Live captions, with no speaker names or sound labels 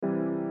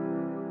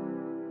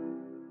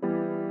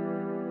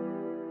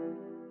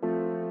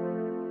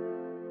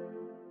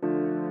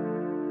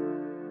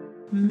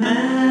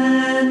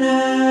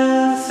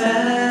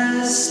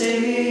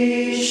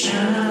Manifestation.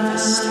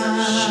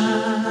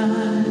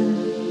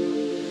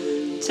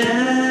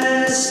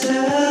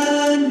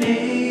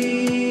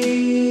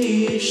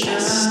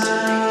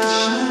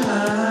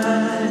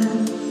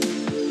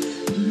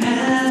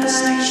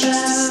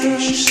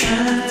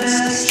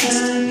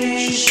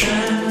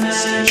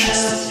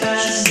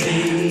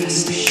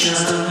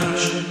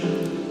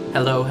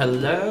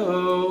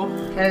 Hello.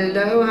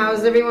 Hello,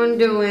 how's everyone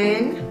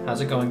doing?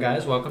 How's it going,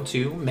 guys? Welcome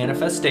to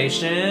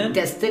Manifestation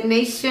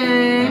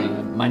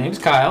Destination. My name's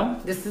Kyle.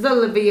 This is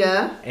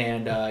Olivia.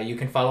 And you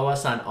can follow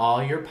us on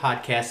all your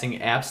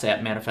podcasting apps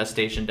at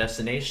Manifestation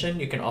Destination.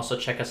 You can also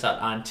check us out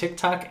on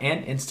TikTok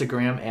and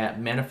Instagram at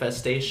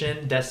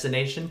Manifestation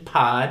Destination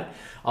Pod.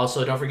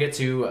 Also, don't forget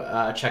to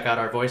check out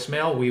our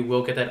voicemail. We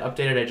will get that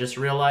updated. I just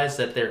realized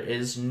that there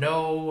is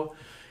no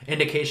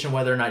indication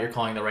whether or not you're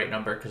calling the right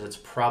number because it's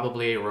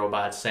probably a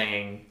robot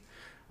saying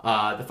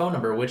the phone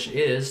number, which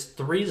is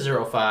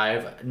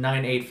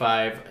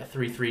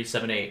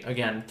 305-985-3378.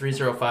 Again,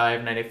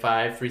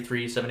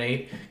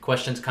 305-985-3378.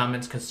 Questions,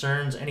 comments,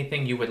 concerns,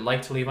 anything you would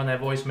like to leave on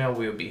that voicemail,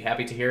 we would be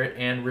happy to hear it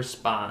and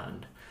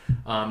respond.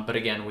 But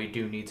again, we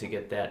do need to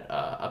get that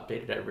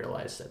updated. I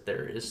realize that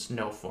there is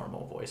no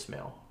formal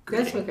voicemail.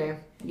 That's okay.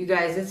 You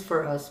guys, it's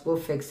for us. We'll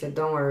fix it.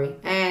 Don't worry.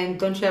 And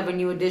don't you have a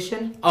new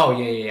edition? Oh,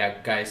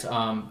 yeah, guys.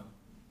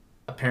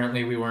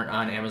 Apparently we weren't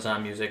on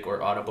Amazon Music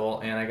or Audible,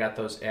 and I got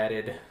those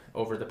added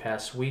over the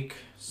past week,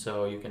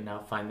 so you can now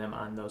find them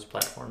on those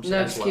platforms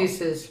No as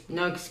excuses. well.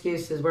 No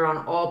excuses. We're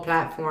on all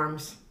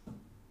platforms.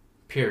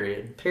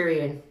 Period.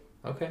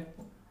 Okay.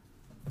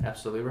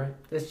 Absolutely right.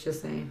 That's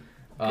just saying.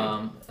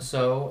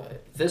 So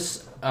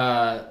this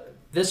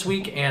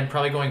week and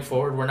probably going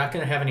forward, we're not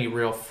going to have any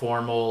real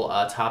formal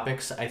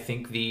topics. I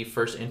think the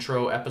first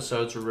intro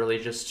episodes were really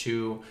just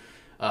to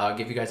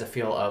give you guys a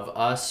feel of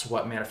us,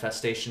 what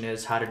manifestation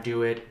is, how to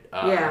do it.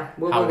 What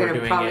we're going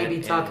to probably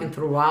be talking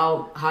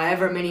throughout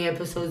however many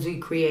episodes we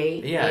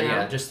create.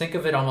 Yeah. Just think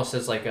of it almost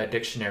as like a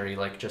dictionary,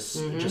 like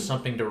just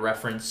something to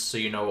reference so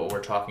you know what we're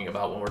talking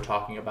about when we're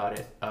talking about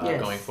it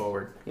going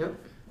forward. Yep.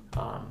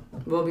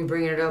 We'll be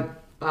bringing it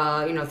up.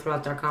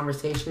 Throughout our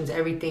conversations,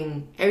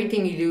 everything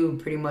you do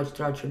pretty much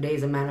throughout your day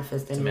is a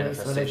manifest anyway,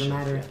 so it doesn't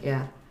matter.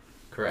 Yeah.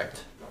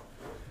 Correct.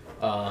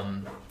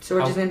 So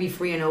we're just gonna be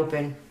free and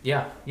open.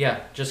 Yeah.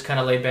 Just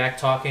kind of laid back,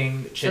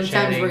 talking, chit-chatting.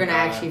 Sometimes we're gonna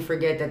actually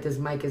forget that this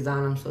mic is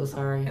on. I'm so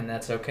sorry. And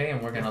that's okay.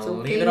 And we're gonna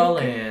leave it all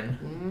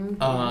in.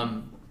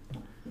 Mm-hmm.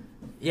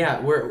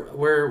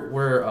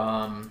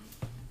 We're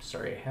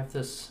sorry. I have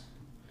this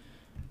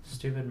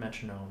stupid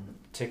metronome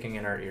ticking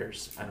in our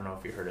ears. I don't know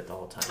if you heard it the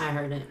whole time. I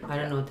heard it. I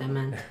don't know what that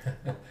meant.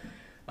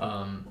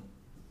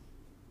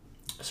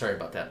 Sorry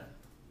about that.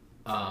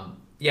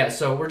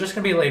 So we're just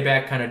going to be laid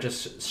back, kind of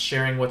just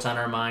sharing what's on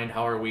our mind,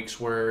 how our weeks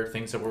were,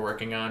 things that we're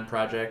working on,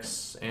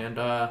 projects, and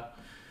our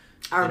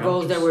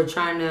goals that we're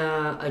trying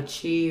to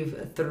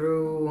achieve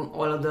through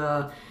all of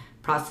the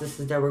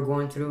processes that we're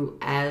going through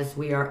as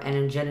we are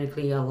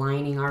energetically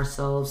aligning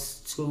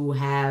ourselves to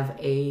have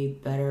a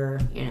better,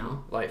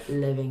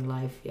 living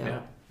life. Yeah,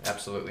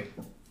 absolutely.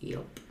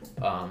 Yep.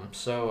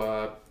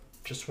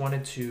 Just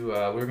wanted to,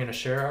 we were going to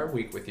share our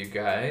week with you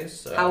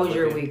guys. How was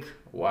your week?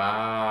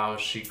 Wow,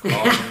 she called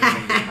me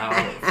out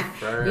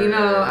first.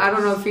 I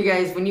don't know if you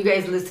guys, when you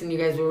guys listen, you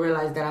guys will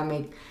realize that I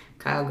make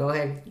Kyle go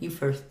ahead. You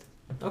first.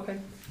 Okay.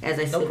 As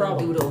I sit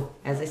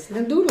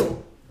and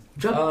doodle.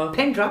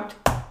 Pen dropped.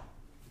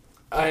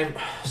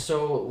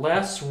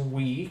 Last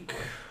week,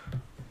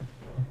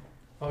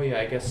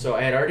 I guess so.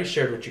 I had already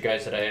shared with you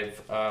guys that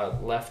I've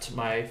left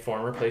my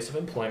former place of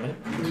employment.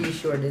 You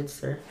sure did,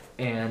 sir.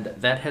 And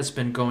that has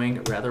been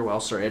going rather well.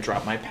 Sorry, I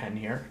dropped my pen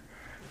here.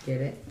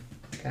 Get it?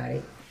 Got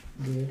it.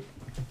 Good.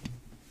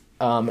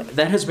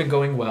 That has been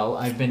going well.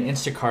 I've been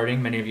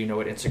Instacarting. Many of you know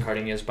what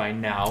Instacarting is by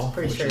now,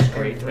 which is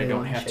great. I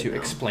don't have to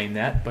explain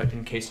that, but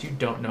in case you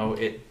don't know,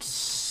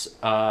 it's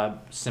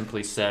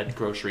simply said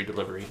grocery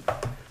delivery.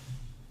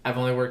 I've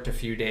only worked a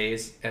few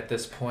days at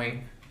this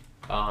point,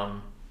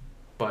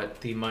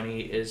 but the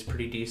money is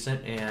pretty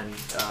decent and,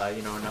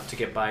 enough to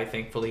get by.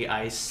 Thankfully,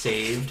 I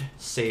saved.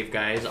 Save,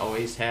 guys.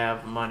 Always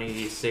have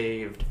money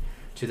saved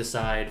to the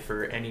side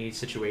for any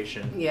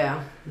situation.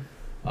 Yeah.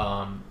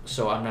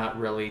 So I'm not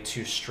really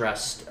too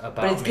stressed about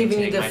but it's giving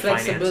you the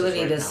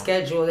flexibility, the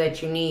schedule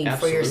that you need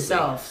for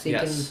yourself, so you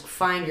can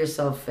find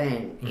yourself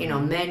and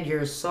mend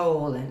your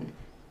soul and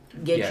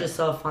get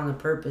yourself on the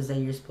purpose that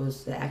you're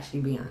supposed to actually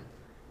be on.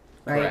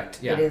 Right? Correct.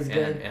 Yeah. It is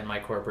good. And my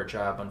corporate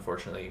job,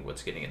 unfortunately,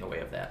 what's getting in the way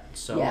of that.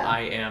 So I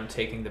am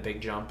taking the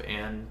big jump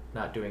and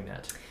not doing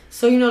that.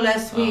 So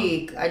last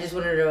week I just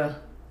wanted to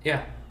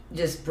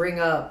just bring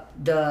up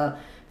the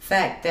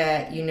fact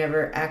that you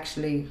never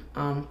actually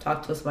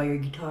talked to us about your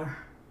guitar.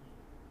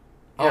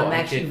 I'm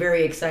actually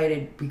very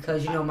excited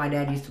because my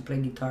dad used to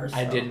play guitar. So.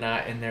 I did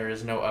not, and there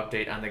is no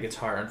update on the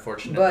guitar,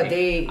 unfortunately. But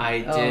did.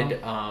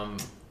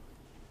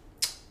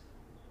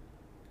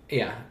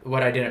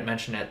 What I didn't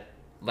mention at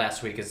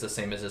last week is the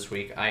same as this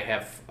week. I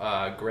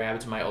have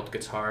grabbed my old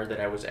guitar that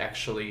I was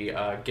actually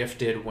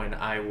gifted when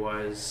I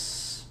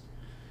was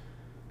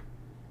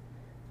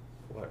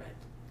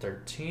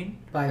 13?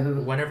 By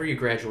who? Whenever you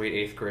graduate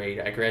 8th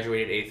grade. I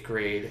graduated 8th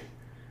grade.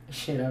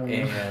 Shit, I don't know.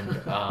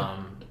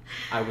 And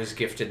I was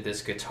gifted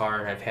this guitar,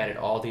 and I've had it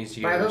all these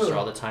years, or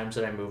all the times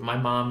that I moved. My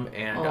mom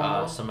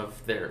and some of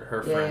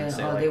her friends,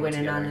 they went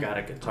together and got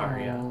a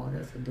guitar. Oh,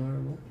 that's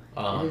adorable.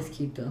 It is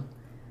cute, though.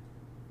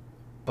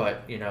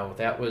 But,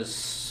 that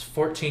was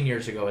 14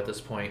 years ago at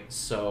this point,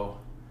 so,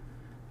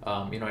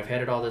 I've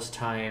had it all this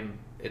time.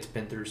 It's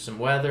been through some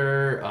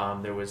weather.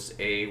 There was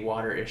a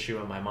water issue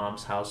in my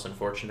mom's house,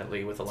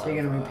 unfortunately, with a lot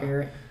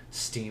of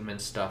steam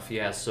and stuff.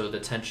 Yeah, so the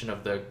tension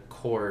of the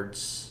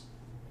cords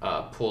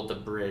pulled the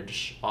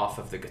bridge off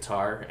of the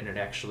guitar, and it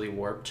actually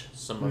warped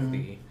some of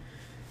the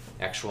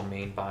actual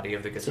main body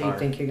of the guitar. So you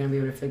think you're going to be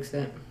able to fix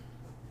that?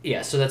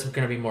 Yeah, so that's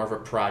going to be more of a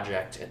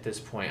project at this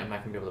point. I'm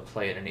not going to be able to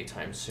play it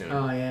anytime soon.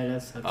 Oh, yeah,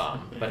 that's...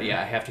 But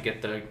yeah, I have to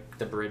get the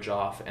bridge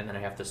off, and then I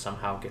have to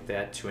somehow get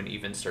that to an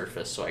even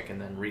surface so I can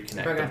then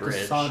reconnect the bridge.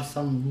 To saw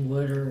some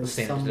wood or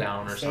sand it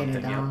down or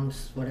something.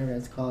 Whatever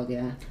it's called,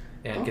 yeah.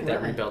 And get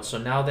that rebuilt. So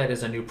now that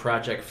is a new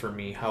project for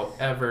me.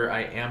 However,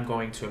 I am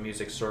going to a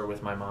music store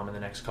with my mom in the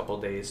next couple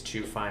of days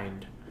to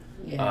find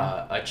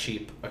a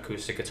cheap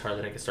acoustic guitar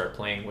that I can start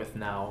playing with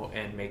now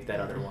and make that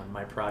other one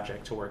my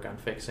project to work on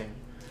fixing.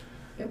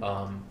 Yep.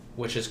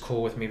 Which is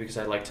cool with me because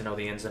I like to know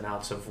the ins and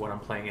outs of what I'm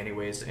playing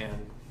anyways,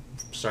 and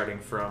starting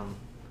from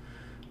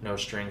no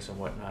strings and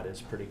whatnot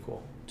is pretty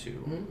cool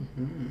to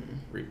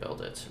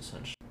rebuild it,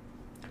 essentially.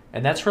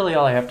 And that's really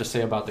all I have to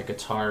say about the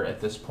guitar at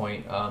this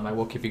point. I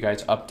will keep you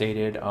guys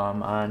updated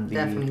on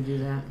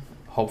the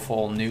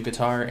hopeful new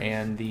guitar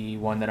and the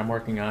one that I'm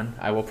working on.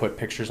 I will put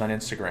pictures on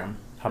Instagram.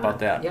 How about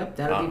that? Yep,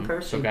 that'll be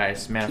perfect. So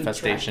guys,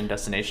 Manifestation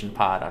Destination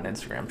Pod on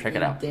Instagram. Check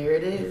it out. There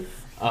it is.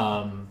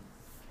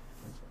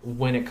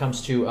 When it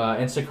comes to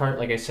Instacart,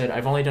 like I said,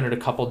 I've only done it a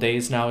couple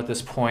days now at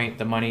this point.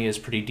 The money is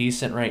pretty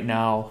decent right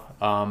now.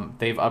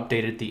 They've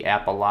updated the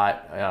app a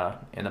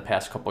lot in the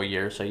past couple of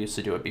years. I used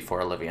to do it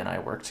before Olivia and I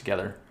worked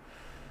together.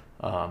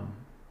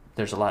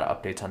 There's a lot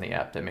of updates on the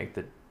app that make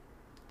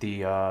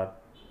the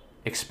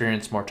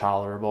experience more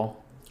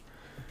tolerable.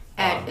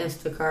 At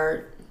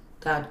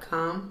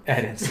Instacart.com.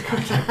 At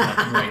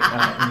Instacart.com.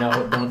 Right.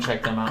 No, don't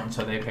check them out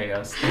until they pay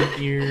us. Thank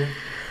you.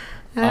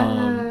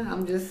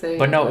 I'm just saying.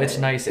 But no, it's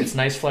nice. It's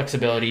nice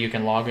flexibility. You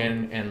can log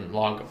in and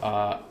log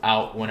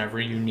out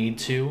whenever you need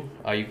to.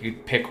 You can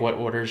pick what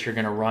orders you're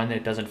going to run.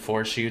 It doesn't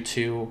force you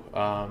to.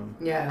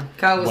 Yeah.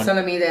 Kyle was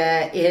telling me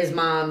that his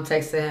mom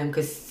texted him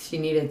because she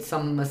needed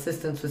some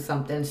assistance with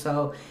something.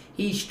 So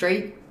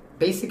he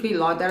basically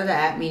logged out of the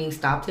app, meaning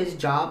stopped his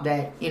job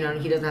that, he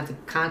doesn't have to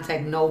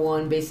contact no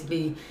one,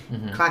 basically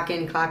clock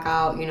in, clock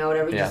out,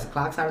 whatever. He just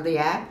clocks out of the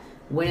app,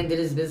 went and did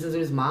his business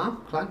with his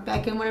mom, clocked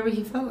back in whenever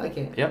he felt like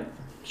it. Yep.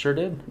 Sure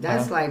did.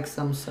 That's like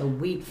some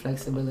sweet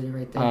flexibility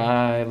right there.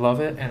 I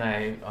love it, and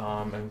I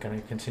am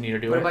going to continue to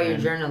do it. What about your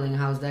journaling?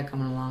 How's that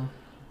coming along?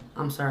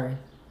 I'm sorry.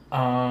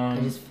 I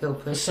just feel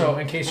pushy. So,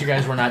 in case you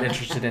guys were not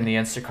interested in the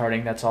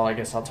Instacarting, that's all I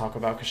guess I'll talk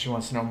about because she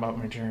wants to know about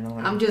my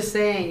journaling. I'm just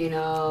saying,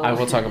 I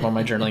will talk about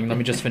my journaling. Let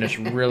me just finish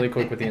really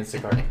quick with the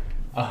Instacart.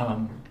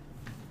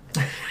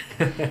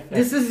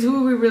 This is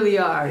who we really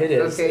are. It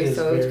is. Okay, it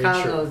so it's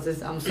kind of knows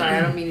this. I'm sorry,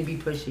 I don't mean to be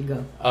pushy.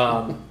 Go.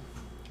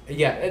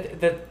 Yeah,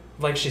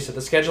 like she said,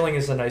 the scheduling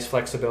is a nice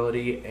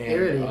flexibility,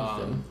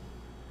 and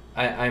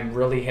I'm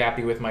really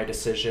happy with my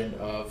decision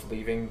of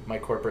leaving my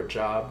corporate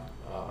job,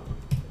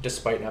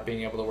 despite not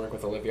being able to work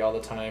with Olivia all the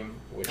time,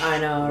 which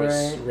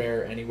was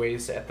rare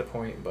anyways at the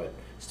point, but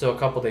still a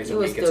couple days a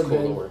week it's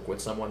cool to work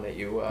with someone that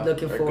you are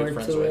good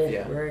friends with.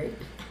 Yeah. Right.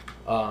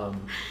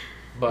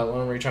 But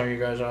let me tell you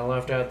guys, I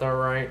left at the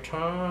right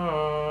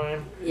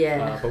time.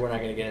 Yeah. But we're not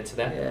going to get into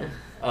that.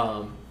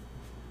 Yeah.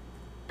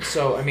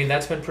 So, I mean,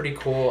 that's been pretty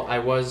cool. I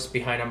was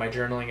behind on my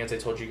journaling, as I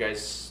told you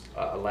guys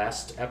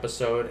last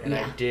episode, and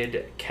I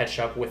did catch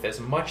up with as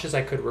much as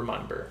I could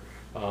remember.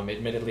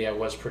 Admittedly, I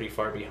was pretty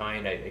far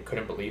behind. I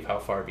couldn't believe how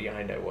far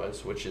behind I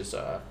was, which is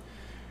a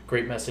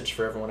great message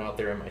for everyone out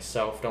there and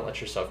myself. Don't let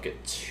yourself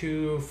get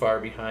too far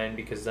behind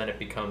because then it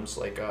becomes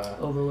like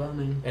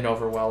overwhelming. An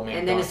overwhelming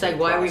And then it's like,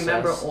 why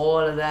remember all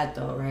of that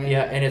though, right?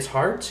 Yeah, and it's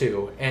hard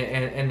to.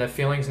 And the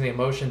feelings and the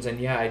emotions,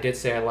 and I did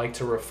say I like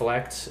to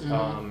reflect.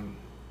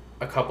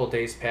 A couple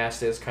days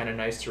past is kind of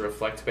nice to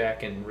reflect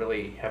back and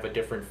really have a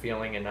different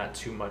feeling and not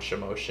too much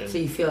emotion. So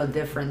you feel a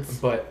difference.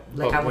 But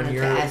I wanted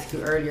to ask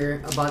you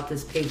earlier about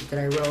this page that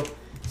I wrote.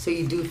 So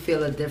you do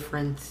feel a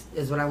difference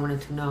is what I wanted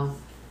to know.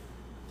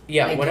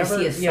 Yeah, like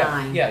whenever. You see a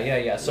sign.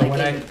 Yeah. So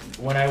like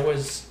when I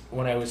was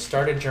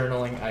started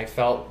journaling, I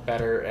felt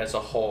better as a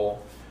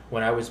whole.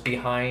 When I was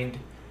behind,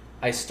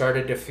 I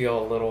started to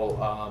feel a little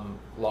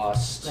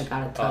lost. Like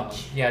out of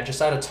touch.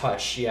 Just out of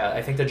touch. Yeah,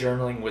 I think the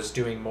journaling was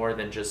doing more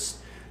than just.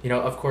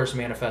 Of course,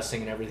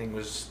 manifesting and everything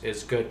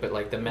is good, but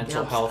like the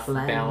mental health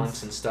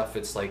balance and stuff,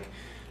 it's like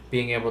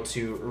being able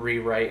to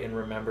rewrite and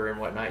remember and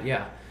whatnot.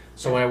 Yeah,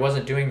 So when I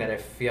wasn't doing that, I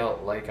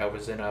felt like I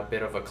was in a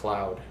bit of a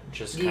cloud.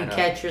 Just do you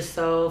catch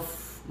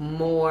yourself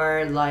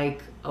more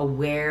like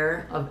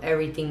aware of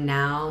everything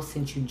now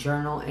since you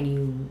journal and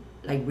you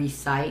like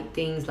recite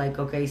things? Like,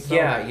 okay, so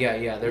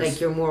yeah.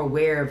 Like you're more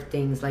aware of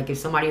things. Like if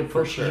somebody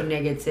approaches you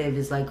negative,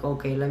 it's like,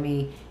 okay, let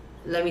me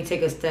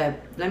take a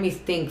step. Let me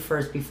think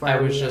first before I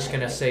was just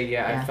gonna say,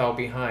 I fell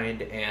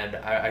behind, and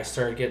I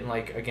started getting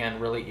like, again,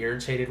 really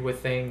irritated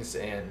with things,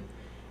 and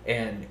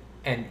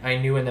I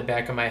knew in the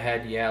back of my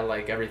head,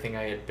 like everything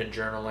I had been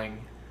journaling,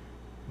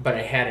 but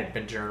I hadn't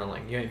been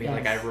journaling. You know what I mean?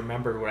 Yes. Like I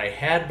remembered what I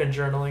had been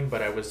journaling,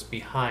 but I was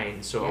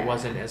behind, so it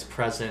wasn't as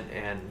present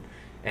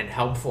and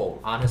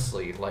helpful.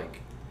 Honestly,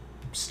 like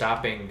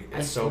stopping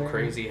is so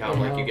crazy how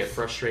like you get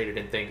frustrated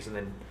in things, and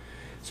then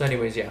so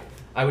anyways,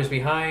 I was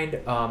behind.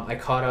 I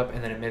caught up,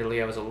 and then admittedly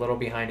I was a little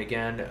behind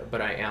again, but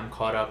I am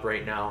caught up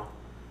right now.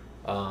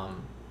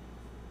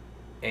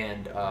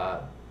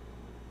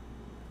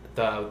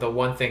 The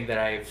one thing that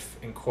I've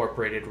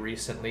incorporated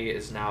recently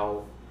is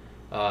now,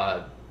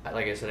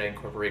 like I said, I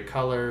incorporate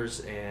colors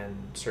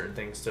and certain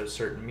things to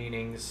certain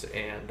meanings,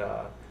 and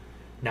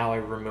now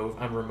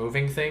I'm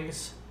removing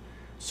things.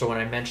 So when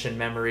I mention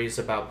memories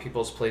about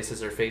people's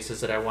places or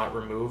faces that I want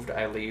removed,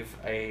 I leave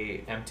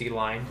a empty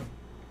line,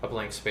 a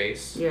blank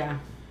space. Yeah.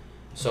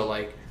 So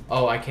like,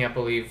 oh, I can't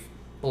believe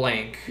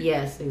blank.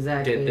 Yes,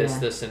 exactly. Did this,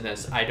 this, and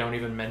this. I don't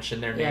even mention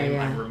their name.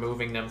 I'm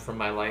removing them from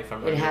my life.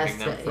 I'm removing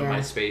them from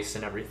my space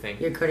and everything.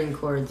 You're cutting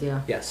cords,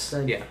 Yes.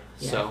 Good. Yeah.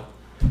 So,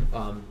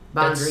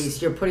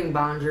 boundaries. You're putting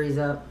boundaries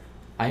up.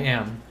 I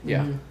am.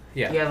 Yeah. Mm-hmm.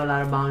 Yeah. You have a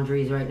lot of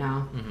boundaries right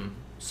now. Mm-hmm.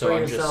 So for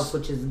yourself,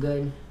 which is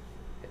good.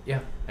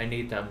 Yeah, I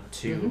need them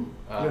to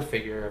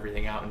figure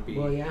everything out and be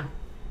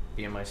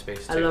in my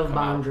space. I love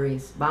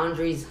boundaries.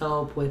 Boundaries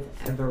help with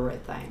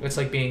everything. It's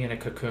like being in a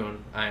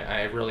cocoon.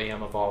 I really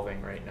am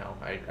evolving right now.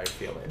 I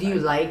feel it. Do you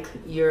like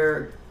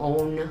your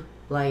own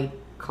like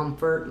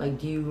comfort?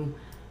 Like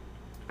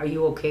are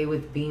you okay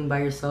with being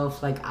by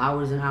yourself like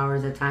hours and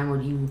hours at a time, or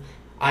do you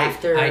I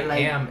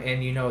am,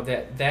 and you know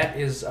that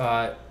is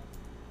have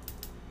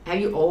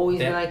you always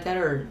been like that,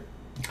 or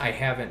I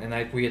haven't,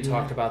 and we had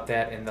talked about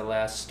that in the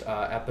last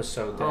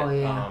episode.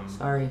 That,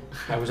 sorry.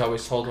 I was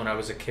always told when I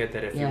was a kid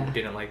that if you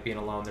didn't like being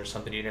alone, there's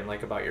something you didn't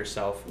like about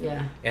yourself.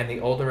 Yeah. And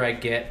the older I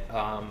get,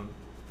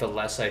 the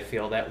less I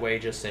feel that way,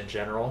 just in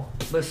general.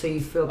 But so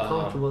you feel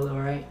comfortable, though,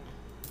 right?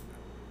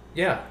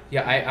 Yeah.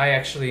 I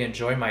actually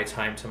enjoy my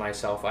time to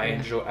myself.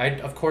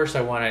 Of course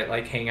I want to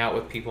like hang out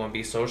with people and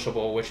be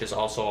sociable, which is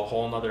also a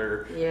whole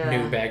nother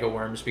new bag of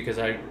worms, because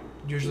I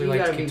usually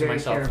like to keep to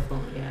myself.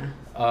 Careful.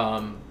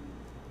 Yeah.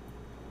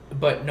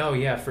 But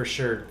no, for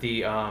sure.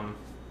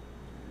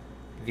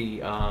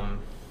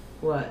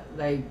 What,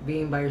 like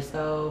being by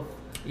yourself?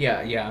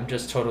 Yeah, I'm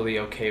just totally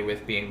okay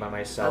with being by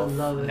myself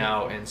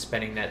now and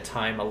spending that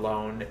time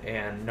alone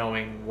and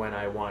knowing when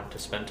I want to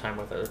spend time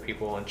with other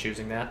people and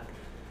choosing that.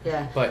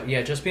 Yeah. But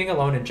just being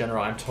alone in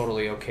general, I'm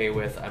totally okay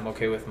with. I'm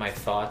okay with my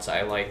thoughts.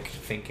 I like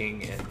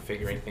thinking and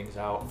figuring things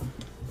out.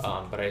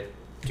 But I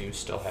do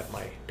still have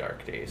my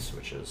dark days,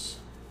 which is...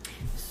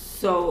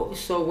 So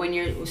when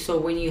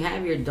you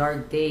have your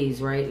dark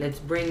days, right? Let's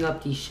bring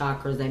up these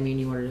chakras that me and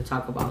you wanted to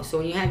talk about. So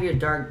when you have your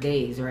dark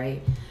days,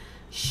 right?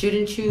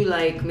 Shouldn't you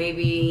like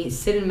maybe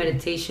sit in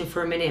meditation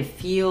for a minute and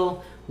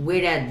feel where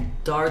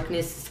that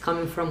darkness is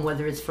coming from?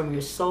 Whether it's from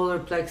your solar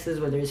plexus,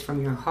 whether it's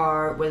from your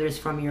heart, whether it's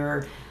from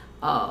your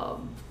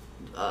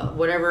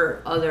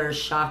whatever other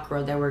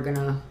chakra that we're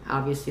gonna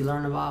obviously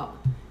learn about.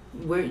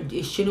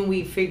 Shouldn't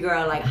we figure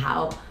out like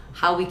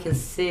how we can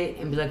sit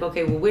and be like,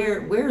 okay, well,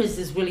 where is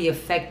this really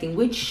affecting?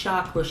 Which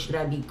chakra should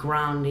I be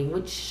grounding?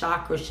 Which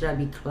chakra should I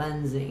be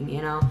cleansing?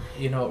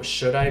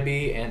 Should I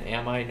be and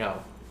am I?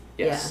 No.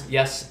 Yes.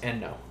 Yeah. Yes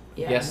and no.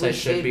 Yeah, yes, I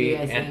should be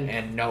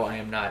and no, I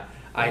am not.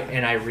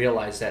 I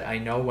realize that. I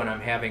know when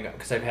I'm having,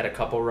 because I've had a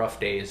couple rough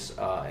days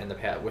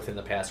within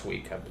the past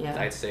week.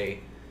 I'd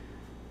say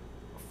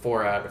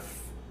 3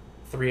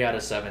 out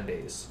of 7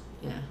 days.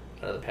 Yeah.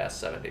 Out of the past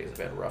 7 days, I've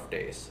had rough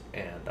days,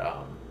 and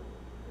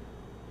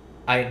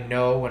I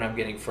know when I'm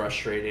getting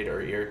frustrated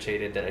or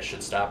irritated that I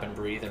should stop and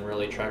breathe and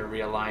really try to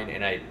realign,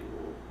 and I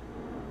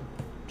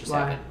just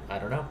haven't. I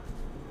don't know.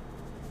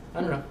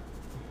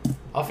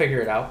 I'll figure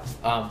it out.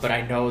 But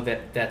I know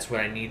that that's what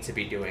I need to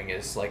be doing,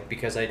 is like,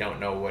 because I don't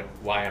know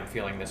why I'm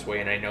feeling this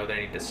way, and I know that I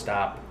need to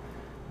stop,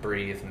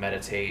 breathe,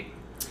 meditate.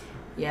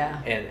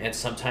 Yeah. And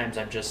sometimes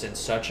I'm just in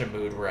such a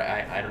mood where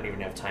I don't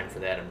even have time for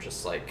that. I'm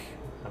just like,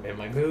 I'm in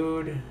my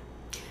mood.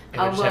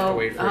 How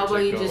about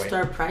you just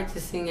start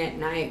practicing at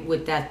night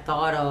with that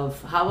thought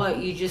of, how about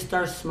you just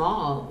start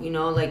small,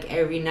 like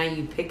every night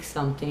you pick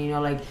something,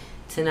 like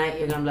tonight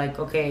you're gonna be like,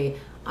 okay,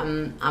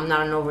 I'm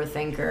not an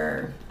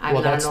overthinker.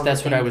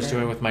 That's what I was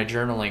doing with my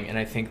journaling, and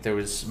I think there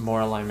was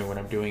more alignment when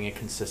I'm doing it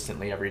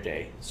consistently every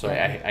day. So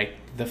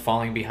the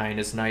falling behind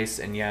is nice,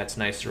 and it's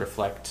nice to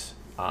reflect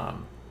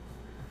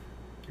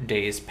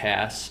days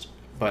past,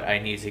 but I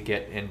need to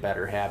get in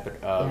better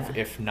habit of,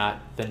 if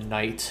not the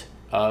night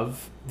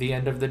of the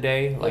end of the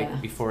day,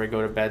 like before I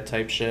go to bed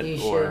type shit. You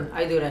should.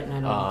 I do that at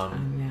night all the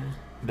time,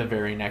 the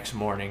very next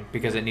morning,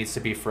 because it needs to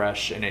be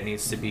fresh and it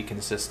needs to be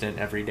consistent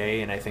every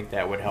day, and I think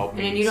that would help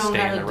me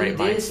stay in the right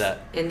mindset.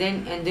 And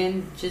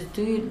then just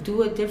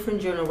do a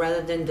different journal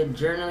rather than the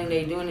journaling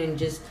that you're doing, and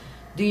just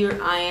do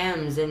your I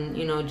ams, and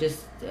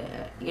just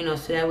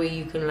so that way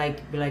you can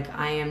be like,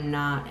 I am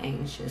not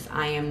anxious,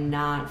 I am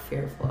not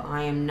fearful,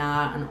 I am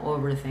not an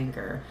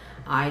overthinker,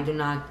 I do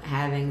not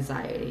have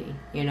anxiety,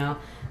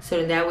 so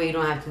then that way you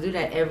don't have to do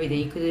that every day.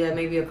 You could do that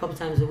maybe a couple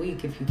times a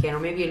week if you can, or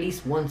maybe at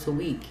least once a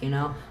week,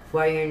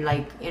 while you're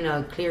in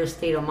a clear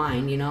state of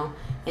mind,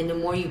 and the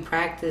more you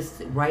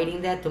practice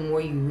writing that, the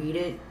more you read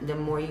it, the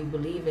more you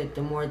believe it,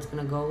 the more it's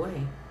going to go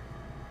away.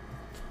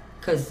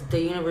 Because the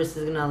universe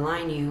is going to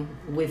align you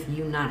with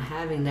you not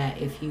having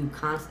that if you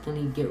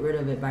constantly get rid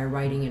of it by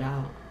writing it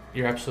out.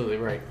 You're absolutely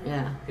right.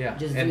 Yeah.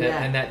 Just do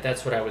that. And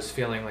that's what I was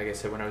feeling, like I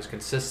said, when I was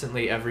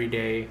consistently every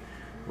day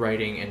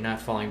writing and not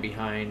falling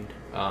behind.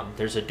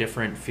 There's a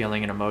different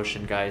feeling and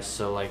emotion, guys.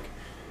 So, like,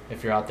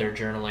 if you're out there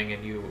journaling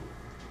and you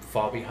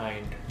fall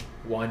behind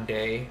one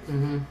day,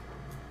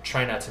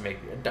 try not to make...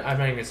 I'm not even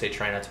going to say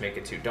try not to make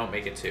it two. Don't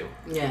make it two.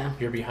 Yeah.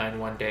 You're behind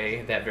one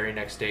day. That very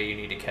next day, you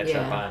need to catch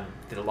up on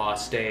the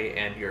lost day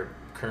and your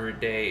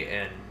current day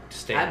and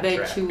stay on track. I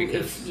bet you,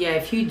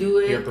 if you do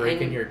it... You're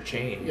breaking your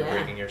chain. You're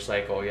breaking your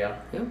cycle,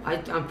 I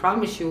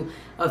promise you,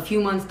 a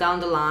few months down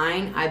the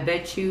line, I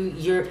bet you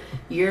you're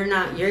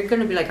going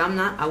to be like,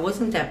 I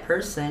wasn't that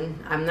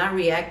person. I'm not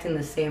reacting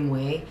the same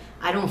way.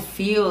 I don't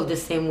feel the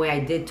same way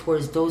I did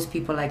towards those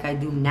people like I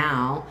do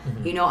now.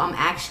 I'm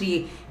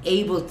actually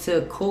able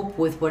to cope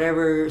with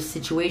whatever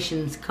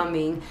situation's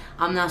coming.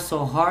 I'm not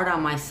so hard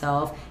on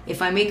myself.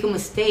 If I make a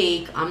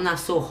mistake, I'm not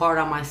so hard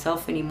on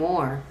myself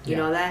anymore. You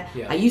know that?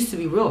 Yeah. I used to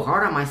be real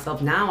hard on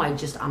myself. Now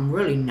I'm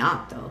really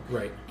not, though.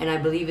 Right. And I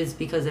believe it's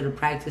because of the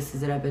practices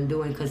that I've been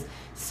doing, because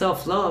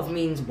self-love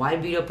means, why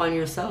beat up on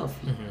yourself?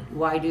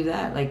 Why do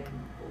that? Like,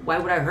 why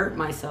would I hurt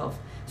myself?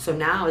 So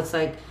now it's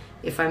like,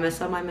 if I mess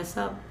up, I mess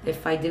up.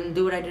 If I didn't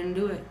do it, I didn't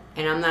do it.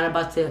 And I'm not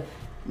about to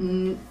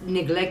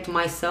neglect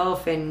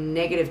myself and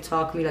negative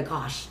talk me like,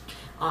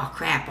 oh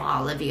crap,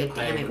 Olivia,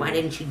 damn it, why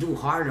didn't you do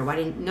harder?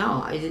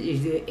 No, it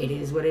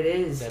is what it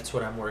is. That's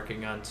what I'm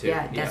working on too.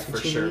 Yeah, that's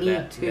what you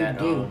need to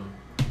do.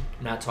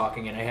 Not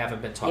talking, and I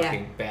haven't been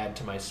talking bad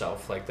to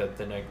myself. Like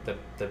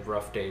the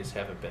rough days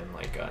haven't been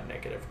like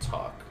negative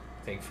talk,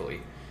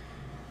 thankfully.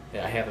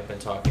 Yeah, I haven't been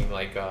talking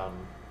like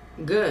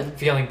good,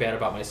 feeling bad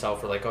about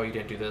myself, or like, oh, you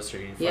didn't do this, or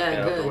you fucked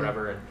that up, or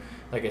whatever. And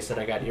like I said,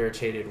 I got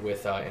irritated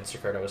with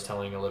Instacart. I was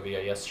telling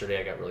Olivia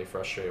yesterday, I got really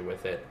frustrated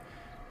with it,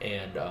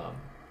 and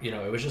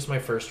it was just my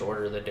first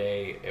order of the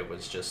day. It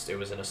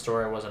was in a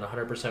store I wasn't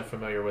 100%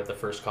 familiar with. The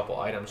first couple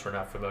items were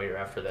not familiar.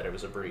 After that, it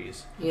was a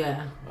breeze.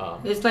 Yeah.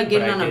 It's like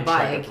getting on a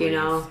bike,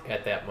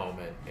 At that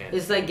moment. And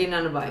it's like getting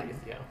on a bike.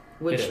 Yeah.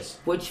 It is.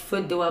 Which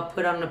foot do I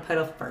put on the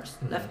pedal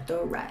first? Left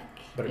or right?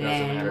 But it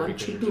doesn't matter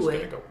because you're just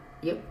going to go.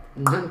 Yep.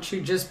 Once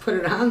you just put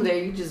it on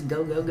there, you just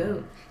go, go,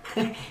 go.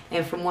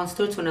 And from one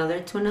store to another.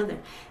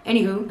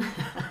 Anywho.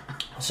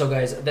 So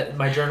guys,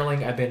 my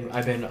journaling,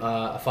 I've been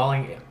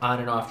falling on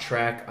and off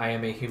track. I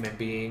am a human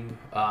being.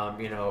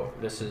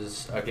 This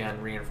is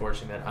again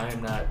reinforcing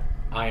that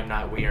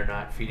we are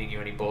not feeding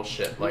you any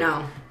bullshit. Like,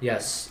 no.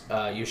 Yes,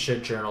 you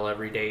should journal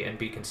every day and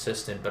be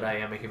consistent, but I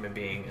am a human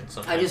being, and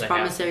sometimes I just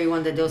promise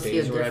everyone that they'll see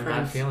a difference. I'm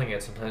not feeling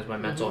it. Sometimes my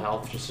mental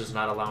health just does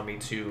not allow me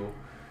to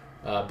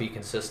be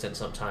consistent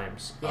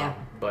sometimes. Yeah.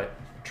 But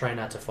try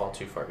not to fall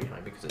too far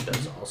behind, because it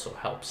does also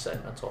help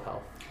set mental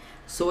health.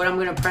 So what I'm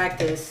going to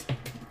practice,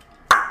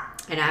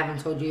 and I haven't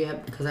told you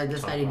yet because I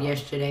decided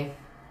yesterday.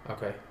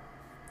 Okay.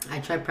 I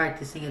tried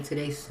practicing it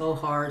today so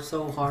hard.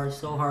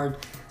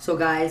 So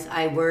guys,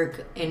 I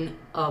work in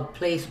a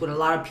place with a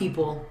lot of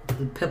people,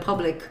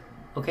 public,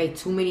 okay?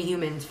 Too many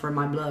humans for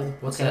my blood.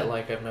 What's that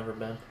like? I've never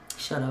been.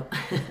 Shut up.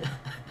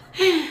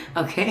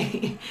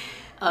 Okay.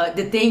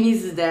 The thing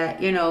is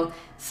that,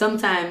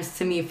 sometimes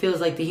to me it feels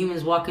like the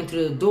humans walking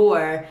through the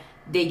door,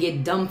 they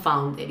get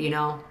dumbfounded,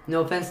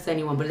 no offense to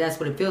anyone, but that's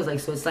what it feels like.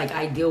 So it's like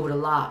I deal with a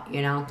lot,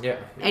 Yeah.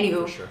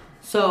 Anywho, for sure.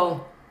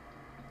 So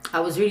I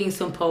was reading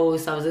some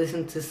posts, I was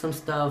listening to some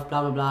stuff,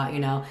 blah blah blah,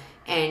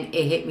 and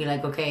it hit me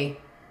like, okay,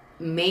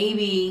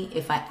 maybe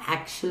if I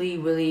actually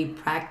really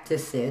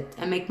practice it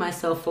and make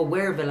myself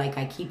aware of it, like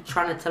I keep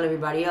trying to tell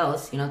everybody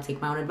else, take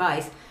my own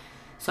advice.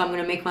 So I'm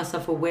going to make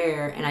myself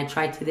aware, and I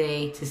tried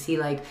today to see,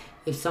 like,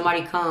 if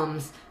somebody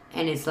comes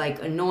and it's,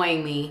 like,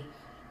 annoying me,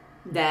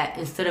 that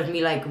instead of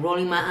me, like,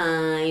 rolling my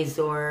eyes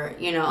or,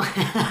 Go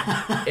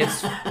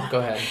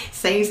ahead.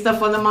 Saying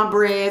stuff under my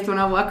breath when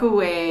I walk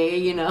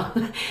away,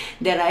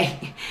 that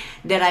I,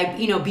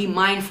 be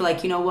mindful,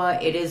 like,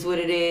 what, it is what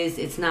it is.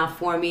 It's not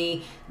for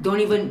me. Don't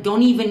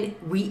even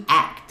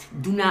react.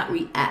 Do not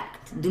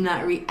react.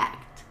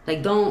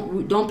 Like,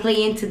 don't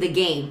play into the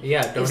game.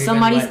 Yeah, don't if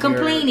somebody's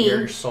complaining,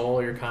 your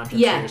soul, your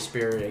conscience, your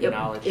spirit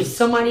acknowledge. If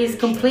somebody is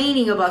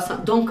complaining about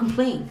something, don't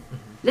complain.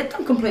 Let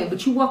them complain,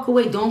 but you walk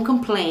away. Don't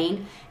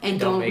complain and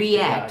don't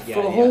react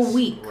for a whole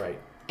week. Right.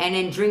 And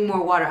then drink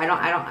more water.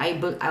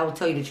 I will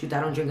tell you the truth.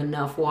 I don't drink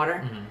enough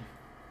water.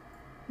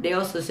 They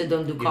also said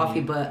don't do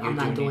coffee, but I'm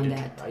not doing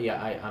that.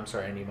 I'm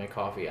sorry, I need my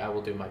coffee. I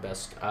will do my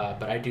best.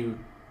 But I do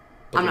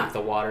believe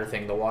the water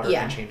thing. The water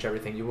can change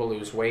everything. You will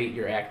lose weight,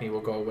 your acne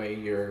will go away,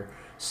 your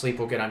sleep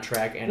will get on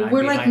track, and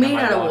we're like made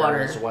out of water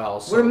as well.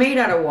 So we're made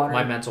out of water.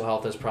 My mental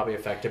health is probably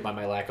affected by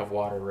my lack of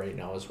water right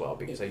now as well,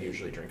 because I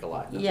usually drink a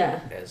lot.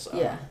 As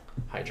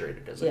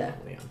hydrated as I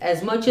normally am.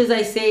 As much as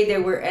I say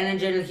that we're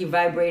energetically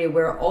vibrated,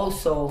 we're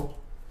also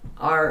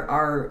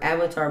our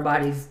avatar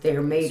bodies,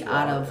 they're made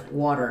out of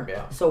water.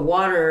 Yeah. So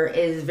water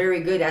is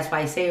very good. That's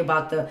why I say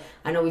about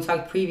I know we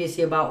talked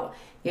previously about,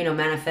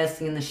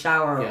 manifesting in the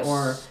shower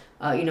or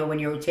when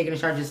you're taking a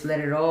shower, just let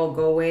it all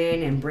go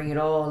in and bring it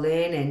all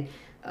in, and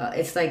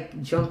it's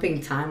like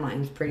jumping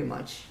timelines pretty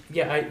much.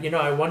 Yeah,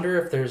 I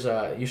wonder if there's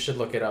you should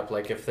look it up,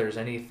 like if there's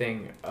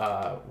anything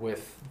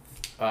with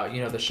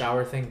the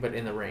shower thing, but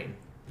in the rain.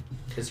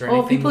 Is there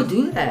anything people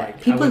do that.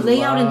 Like, people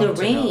lay out in the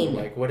rain.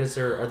 Like,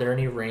 are there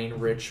any rain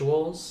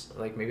rituals?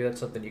 Like, maybe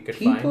that's something you could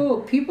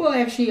find. People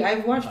actually,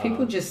 I've watched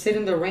people just sit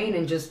in the rain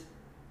and just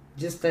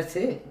that's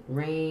it.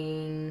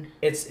 Rain.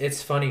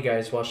 It's funny,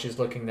 guys. While she's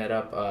looking that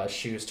up,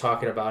 she was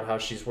talking about how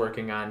she's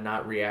working on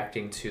not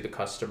reacting to the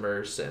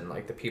customers and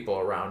like the people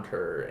around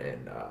her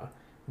and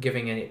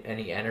giving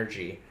any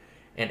energy.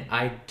 And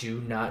I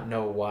do not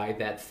know why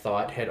that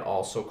thought had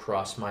also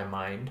crossed my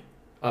mind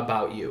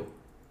about you.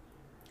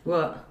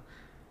 What?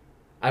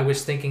 I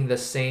was thinking the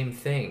same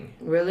thing.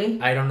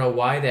 Really? I don't know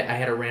why that I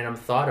had a random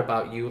thought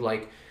about you,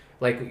 like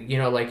you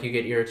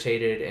get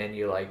irritated and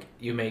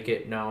you make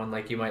it known,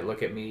 like you might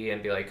look at me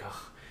and be like,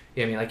 oh.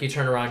 Yeah, I mean, like you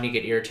turn around and you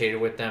get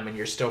irritated with them and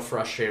you're still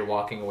frustrated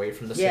walking away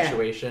from the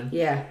situation.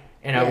 Yeah.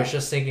 And I was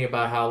just thinking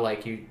about how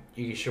like you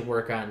should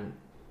work on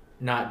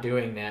not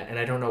doing that, and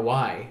I don't know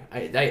why. I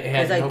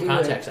had no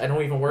context. I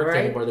don't even work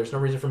anymore. There's no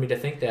reason for me to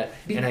think that,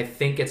 and I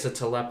think it's a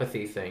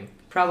telepathy thing.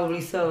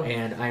 Probably so.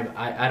 And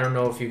I don't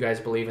know if you guys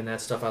believe in that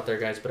stuff out there,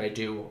 guys, but I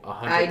do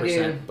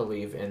 100%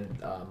 believe in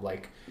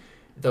like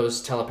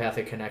those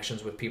telepathic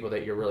connections with people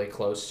that you're really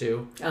close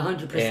to.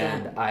 100%.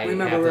 And I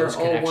remember have those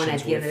we're all one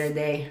at the end of the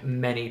day.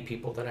 Many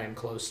people that I'm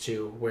close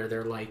to, where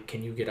they're like,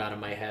 "Can you get out of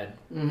my head?"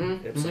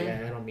 Mm-hmm. It's like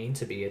I don't mean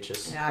to be. It's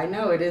just. Yeah, I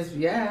know it is.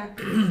 Yeah.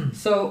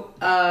 So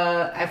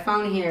I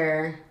found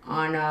here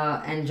on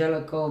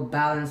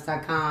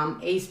angelicalbalance.com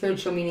 8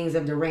 spiritual meanings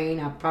of the rain.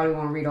 I probably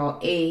won't read all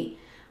 8.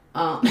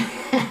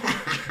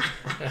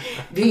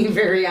 Being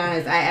very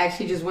honest, I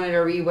actually just wanted to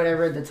read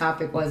whatever the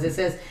topic was. It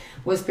says,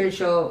 what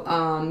spiritual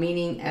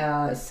meaning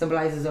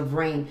symbolizes of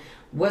rain?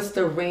 What's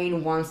the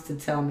rain wants to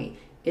tell me?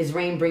 Is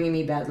rain bringing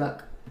me bad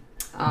luck?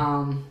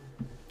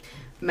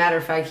 Matter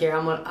of fact, here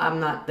I'm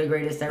not the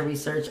greatest at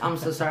research. I'm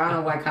so sorry. I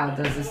don't know why Kyle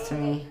does this to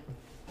me.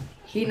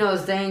 He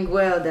knows dang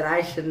well that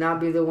I should not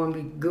be the one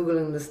be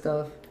googling the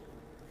stuff.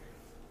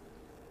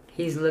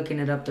 He's looking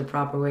it up the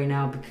proper way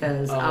now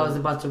because I was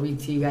about to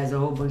read to you guys a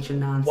whole bunch of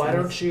nonsense. Why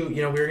don't you,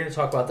 we were going to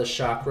talk about the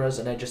chakras,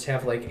 and I just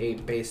have like a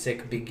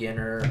basic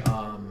beginner,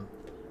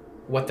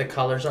 what the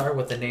colors are,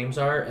 what the names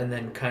are, and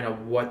then kind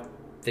of what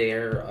they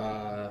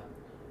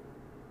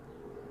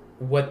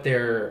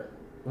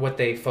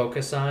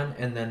focus on,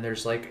 and then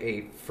there's like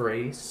a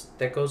phrase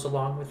that goes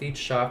along with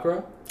each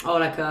chakra. Oh,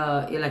 like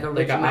a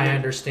I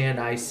understand,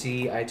 I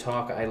see, I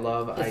talk, I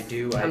love, I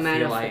do, I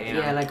feel, I am.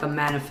 Yeah, like a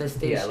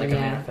manifestation. Yeah, like a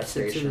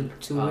manifestation.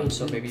 So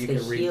maybe you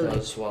can read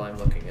those while I'm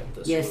looking at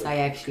this. Yes, I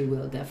actually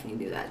will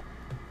definitely do that.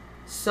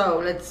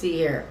 So let's see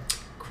here.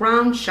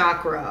 Crown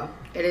chakra.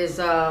 It is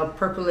a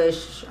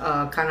purplish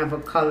kind of a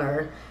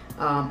color.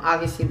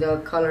 Obviously the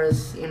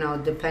colors,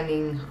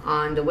 depending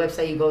on the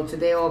website you go to,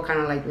 they all kind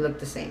of like look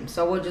the same.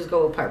 So we'll just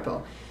go with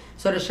purple.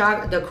 So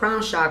the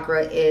crown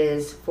chakra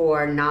is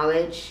for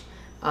knowledge,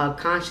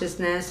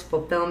 consciousness,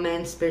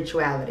 fulfillment,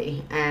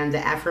 spirituality. And the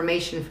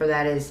affirmation for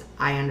that is,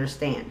 I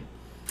understand.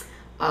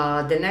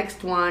 The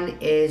next one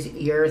is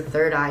your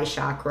third eye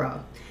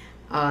chakra.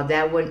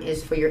 That one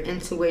is for your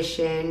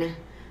intuition.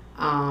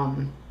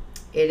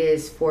 It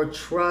is for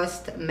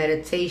trust,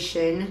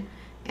 meditation,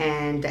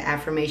 and the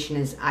affirmation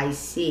is I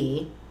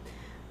see.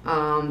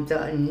 And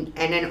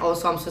then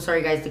also, I'm so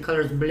sorry guys, the color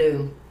is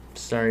blue.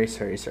 Sorry.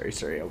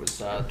 I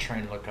was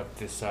trying to look up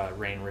this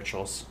rain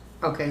rituals.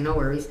 Okay, no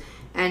worries.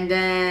 And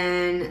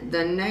then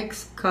the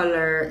next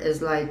color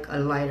is like a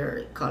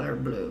lighter color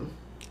blue.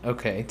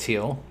 Okay,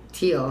 teal.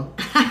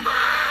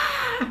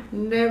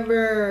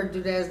 Never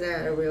do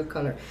that a real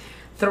color.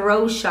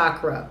 Throat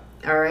chakra,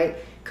 all right?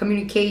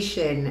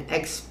 Communication,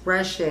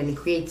 expression,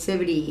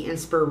 creativity,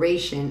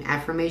 inspiration.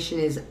 Affirmation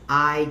is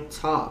I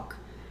talk.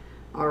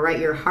 All right,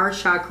 your heart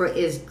chakra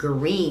is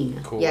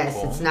green. Cool.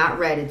 It's not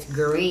red, it's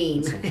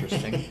green. That's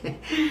interesting.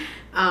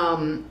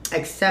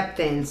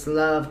 Acceptance,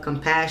 love,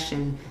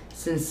 compassion,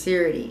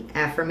 sincerity.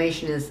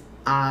 Affirmation is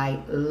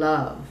I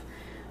love.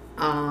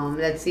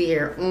 Let's see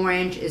here.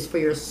 Orange is for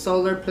your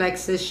solar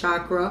plexus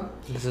chakra.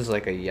 This is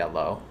like a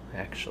yellow,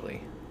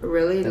 actually.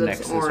 Really? The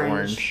next orange. Is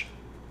orange.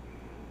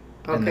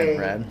 Okay, and then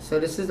red. So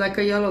this is like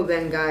a yellow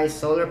then, guys.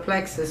 Solar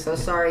plexus. So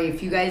sorry.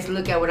 If you guys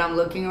look at what I'm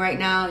looking right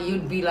now,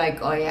 you'd be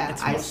like, oh yeah,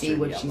 I see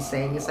what she's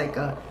saying. It's like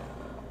a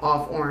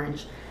off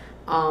orange.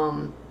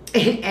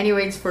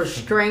 Anyways, for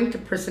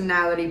strength,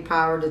 personality,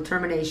 power,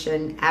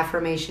 determination,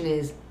 affirmation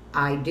is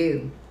I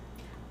do.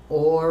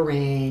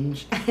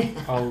 Orange.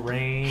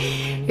 Orange.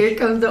 Here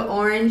comes the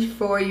orange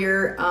for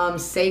your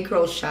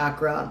sacral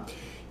chakra,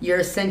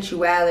 your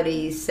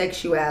sensuality,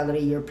 sexuality,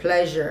 your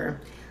pleasure.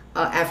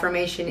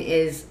 Affirmation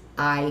is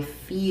I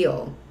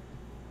feel.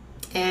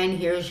 And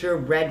here's your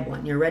red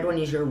one. Your red one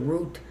is your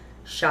root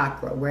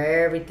chakra,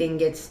 where everything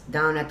gets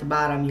down at the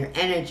bottom. Your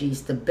energy,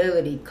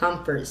 stability,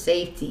 comfort,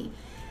 safety.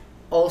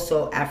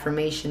 Also,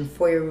 affirmation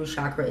for your root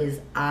chakra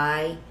is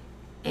I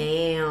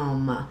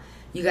am.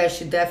 You guys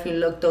should definitely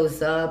look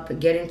those up,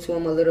 get into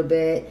them a little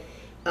bit.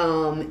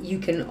 You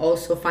can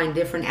also find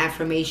different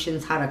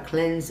affirmations, how to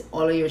cleanse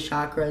all of your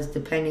chakras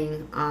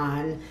depending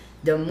on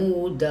the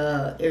mood,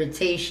 the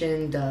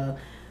irritation, the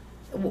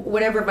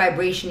whatever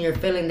vibration you're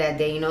feeling that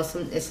day. You know,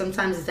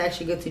 sometimes it's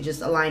actually good to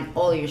just align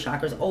all of your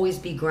chakras. Always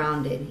be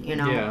grounded, you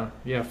know.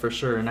 Yeah, for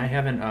sure. And I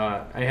haven't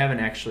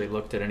actually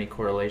looked at any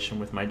correlation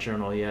with my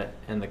journal yet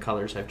and the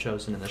colors I've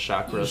chosen in the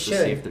chakras to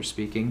see if they're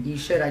speaking. You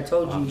should. I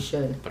told you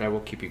should. But I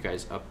will keep you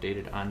guys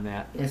updated on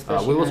that.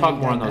 We will talk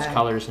more on those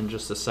colors in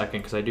just a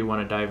second, because I do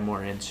want to dive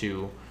more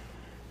into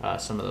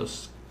some of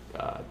those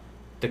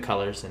the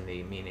colors and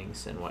the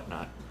meanings and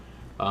whatnot.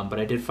 But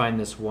I did find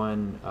this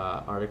one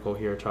article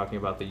here talking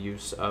about the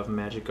use of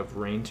magic of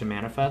rain to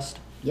manifest.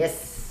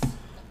 Yes.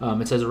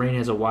 It says rain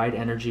has a wide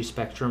energy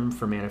spectrum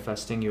for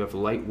manifesting. You have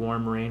light,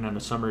 warm rain on a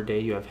summer day.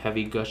 You have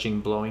heavy,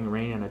 gushing, blowing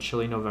rain on a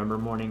chilly November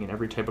morning, and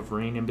every type of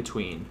rain in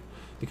between.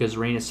 Because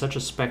rain is such a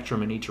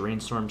spectrum and each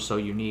rainstorm so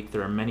unique,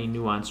 there are many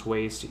nuanced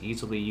ways to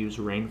easily use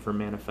rain for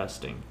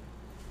manifesting.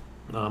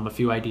 A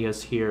few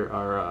ideas here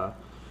are...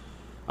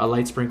 a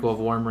light sprinkle of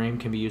warm rain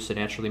can be used to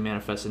naturally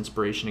manifest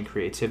inspiration and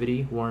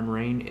creativity. Warm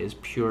rain is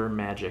pure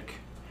magic.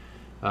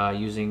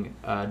 Using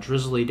a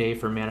drizzly day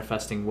for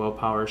manifesting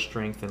willpower,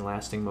 strength, and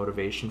lasting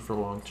motivation for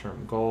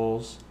long-term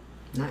goals.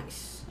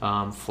 Nice.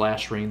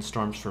 Flash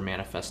rainstorms for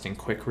manifesting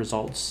quick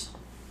results.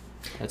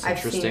 That's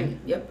interesting.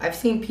 I've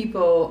seen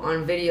people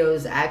on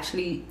videos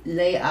actually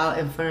lay out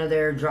in front of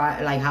their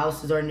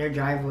houses or in their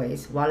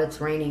driveways while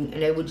it's raining,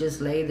 and they would just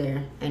lay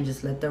there and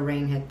just let the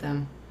rain hit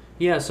them.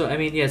 Yeah, so I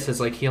mean, yes, it's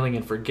like healing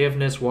and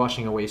forgiveness,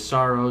 washing away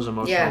sorrows,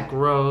 emotional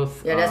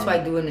growth. Yeah, that's what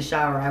I do in the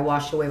shower. I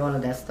wash away all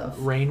of that stuff.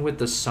 Rain with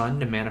the sun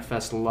to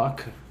manifest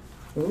luck.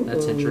 Ooh,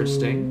 that's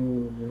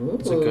interesting.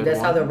 That's a good one.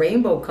 How the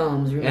rainbow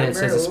comes, remember? And it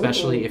says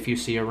especially if you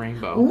see a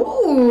rainbow.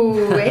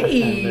 Ooh,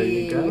 hey. There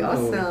you go.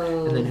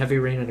 Awesome. And then heavy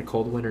rain on a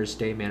cold winter's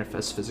day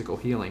manifests physical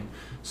healing.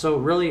 So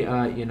really,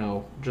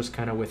 just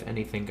kind of with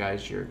anything,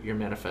 guys, your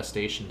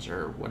manifestations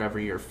or whatever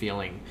you're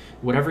feeling,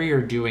 whatever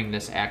you're doing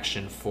this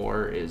action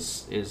for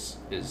is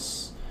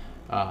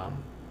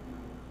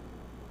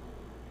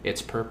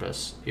its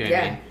purpose. You know what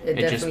I mean?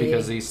 It just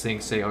because these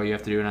things say, oh, you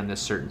have to do it on this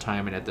certain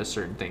time and at this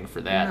certain thing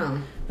for that.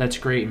 No. That's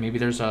great. Maybe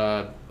there's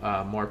a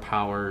more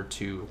power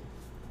to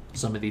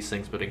some of these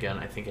things, but again,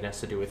 I think it has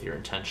to do with your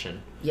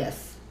intention.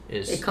 Yes.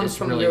 It comes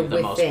from really your the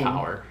within. Most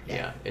power.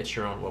 Yeah, it's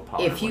your own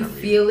willpower. If you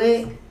feel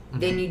it,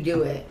 then you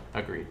do it.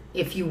 Agreed.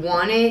 If you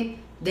want it,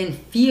 then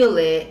feel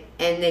it,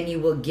 and then you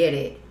will get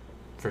it.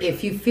 For sure.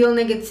 If you feel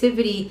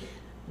negativity,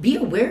 be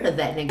aware of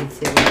that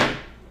negativity.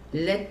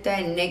 Let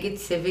that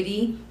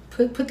negativity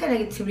put that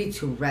negativity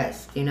to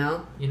rest, you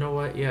know? You know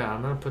what? Yeah,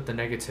 I'm going to put the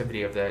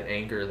negativity of that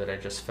anger that I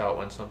just felt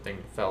when something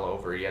fell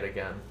over yet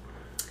again.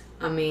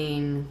 I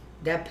mean,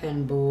 that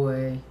pen,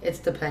 boy. It's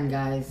the pen,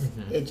 guys.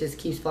 Mm-hmm. It just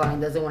keeps falling.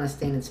 It doesn't want to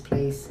stay in its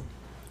place.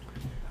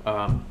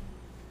 Back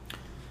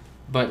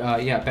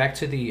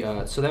to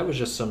the... so that was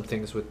just some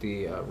things with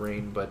the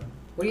rain, but...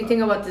 What do you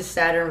think about this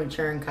Saturn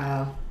return,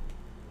 Kyle?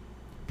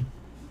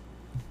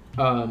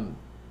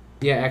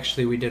 Yeah,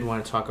 actually, we did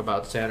want to talk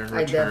about Saturn return.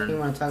 I definitely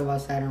want to talk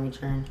about Saturn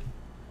return.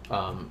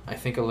 I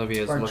think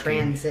Olivia's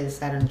looking... Or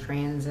Saturn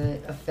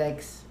transit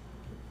effects.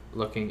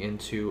 Looking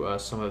into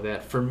some of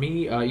that. For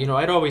me,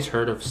 I'd always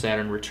heard of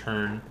Saturn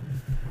return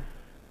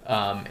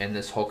and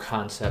this whole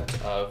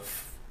concept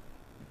of...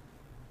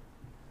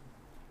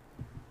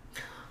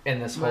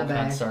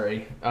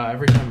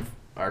 every time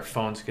our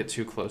phones get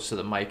too close to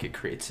the mic, it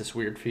creates this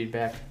weird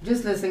feedback.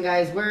 Just listen,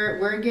 guys.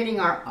 We're getting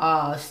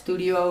our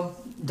studio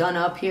done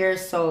up here,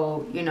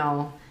 so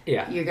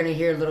you're gonna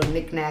hear little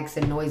knickknacks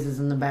and noises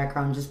in the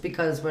background just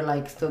because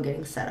we're still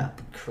getting set up.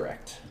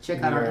 Correct.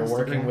 Check out our Instagram. We're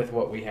working with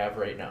what we have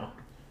right now,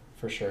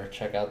 for sure.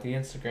 Check out the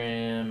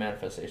Instagram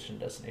Manifestation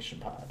Destination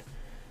Pod.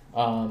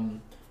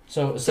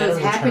 So it's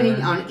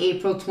happening on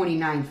April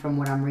 29th, from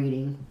what I'm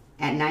reading.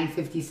 At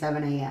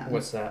 9:57 a.m.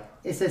 What's that?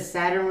 It says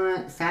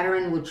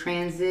Saturn will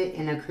transit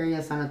in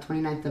Aquarius on the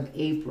 29th of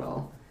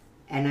April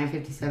at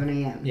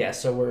 9:57 a.m. Yeah,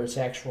 so where its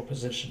actual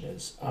position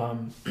is.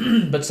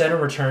 But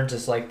Saturn returns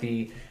is like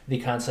the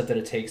concept that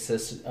it takes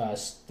this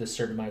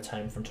certain amount of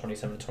time, from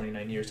 27 to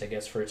 29 years, I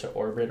guess, for it to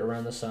orbit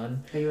around the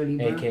sun. Are you a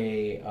Libra?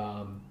 AKA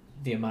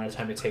the amount of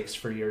time it takes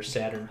for your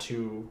Saturn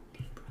to...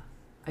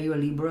 Are you a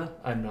Libra?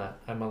 I'm not.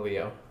 I'm a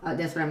Leo.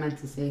 That's what I meant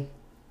to say.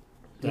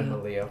 I'm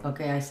a Leo.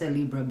 Okay, I said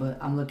Libra, but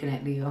I'm looking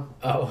at Leo.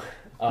 Oh.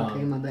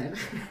 Okay, my bad.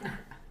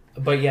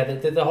 But yeah,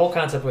 the whole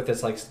concept with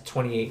this, like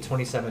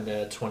 27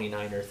 to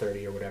 29 or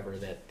 30 or whatever,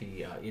 that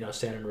the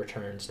Saturn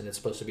returns, and it's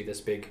supposed to be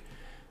this big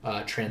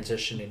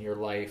transition in your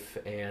life.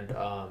 And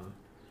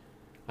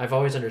I've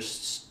always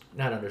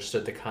not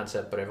understood the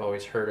concept, but I've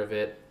always heard of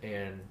it,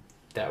 and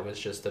that was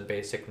just the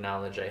basic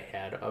knowledge I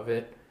had of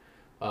it.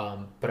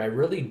 But I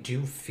really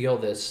do feel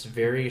this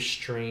very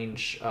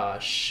strange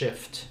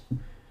shift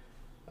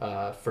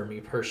for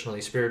me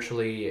personally,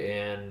 spiritually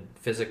and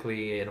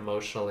physically and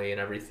emotionally and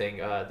everything.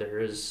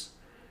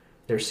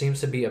 There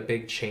seems to be a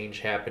big change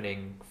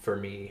happening for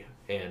me,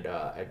 and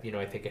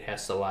I think it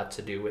has a lot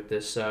to do with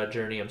this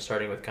journey. I'm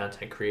starting with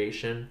content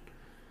creation,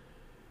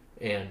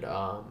 and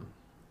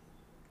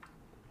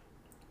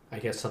I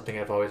guess something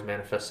I've always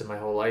manifested my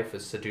whole life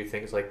is to do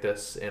things like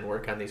this and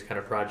work on these kind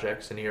of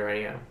projects, and here I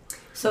am.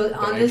 So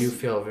I do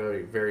feel a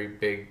very, very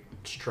big,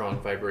 strong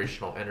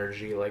vibrational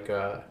energy,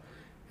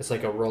 it's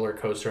like a roller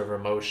coaster of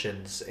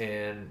emotions,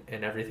 and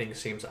everything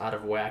seems out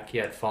of whack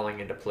yet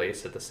falling into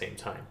place at the same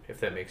time, if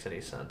that makes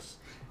any sense.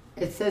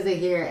 It says it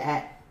here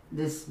at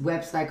this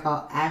website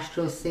called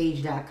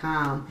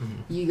astrosage.com.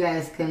 Mm-hmm. You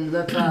guys can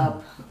look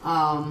up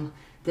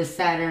the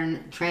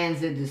Saturn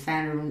transit, the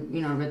Saturn,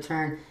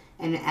 return,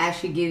 and it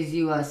actually gives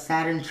you a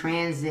Saturn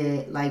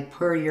transit like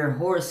per your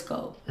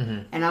horoscope.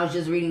 Mm-hmm. And I was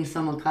just reading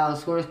some of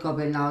Kyle's horoscope,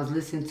 and I was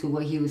listening to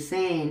what he was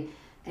saying.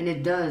 And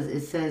it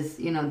says,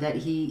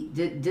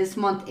 that this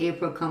month,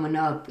 April coming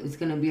up, it's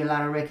going to be a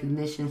lot of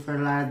recognition for a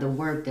lot of the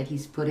work that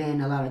he's put in.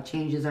 A lot of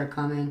changes are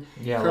coming.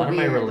 Yeah, a lot of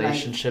my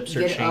relationships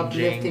are changing. Get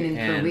uplifted in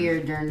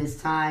career during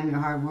this time. Your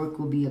hard work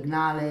will be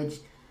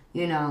acknowledged.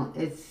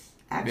 It's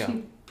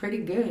actually pretty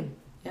good.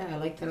 Yeah, I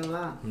like that a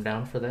lot. I'm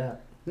down for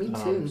that. Me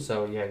too.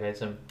 So, yeah,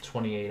 guys, I'm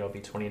 28. I'll be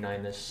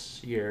 29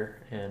 this year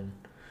and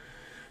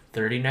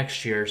 30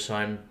 next year. So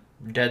I'm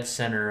dead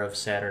center of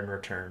Saturn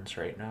returns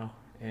right now.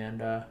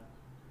 And,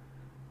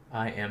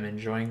 I am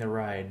enjoying the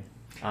ride.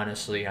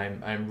 Honestly,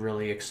 I'm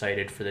really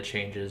excited for the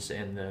changes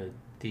and the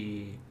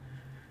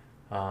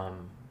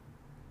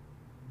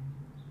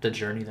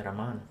journey that I'm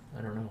on.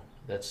 I don't know.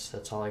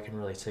 That's all I can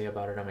really say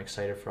about it. I'm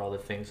excited for all the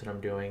things that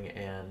I'm doing,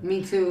 and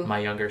me too. My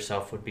younger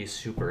self would be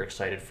super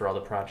excited for all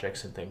the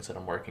projects and things that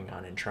I'm working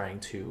on and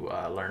trying to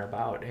learn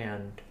about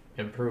and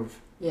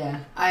improve. Yeah,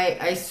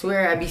 I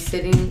swear I'd be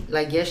sitting,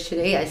 like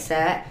yesterday I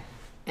sat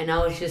and I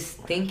was just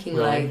thinking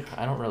really?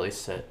 I don't really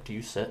sit. Do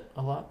you sit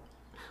a lot?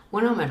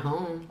 When I'm at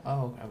home.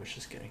 Oh, I was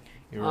just kidding.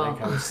 You were like,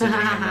 I was sitting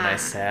and then I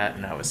sat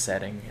and I was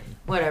setting. And...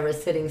 Whatever,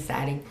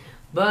 sitting.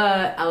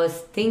 But I was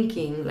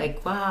thinking,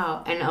 like,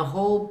 wow. And a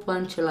whole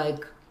bunch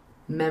of,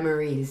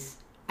 memories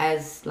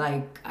as,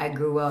 I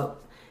grew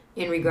up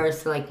in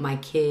regards to, my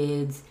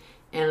kids.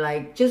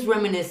 And, just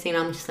reminiscing.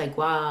 I'm just like,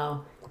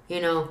 wow.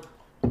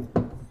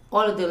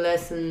 All of the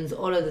lessons,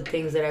 all of the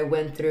things that I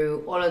went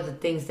through, all of the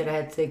things that I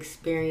had to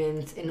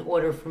experience in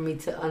order for me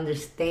to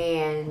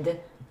understand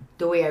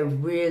the way I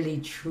really,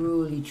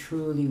 truly,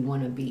 truly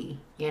want to be,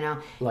 and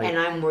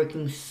I'm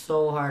working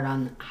so hard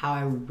on how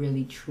I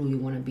really, truly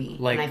want to be,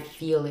 and I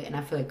feel it, and I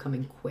feel it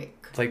coming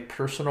quick. Like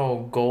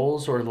personal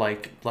goals, or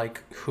like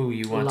who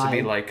you want to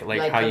be, like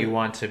how you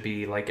want to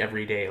be,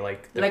 every day,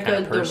 the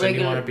kind of person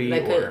you want to be,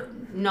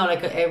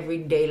 an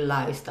everyday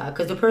lifestyle.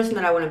 Because the person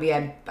that I want to be,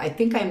 I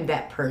think I'm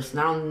that person.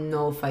 I don't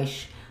know if I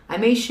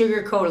may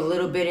sugarcoat a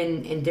little bit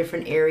in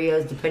different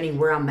areas depending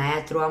where I'm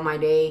at throughout my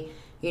day,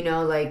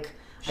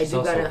 She's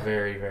also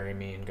very, very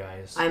mean,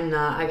 guys. I'm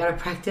not. I gotta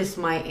practice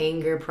my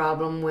anger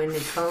problem when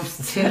it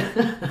comes to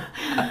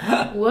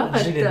what?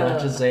 She did not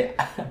just say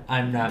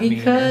I'm not mean,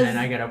 and then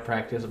I gotta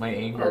practice my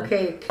anger.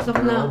 Okay, because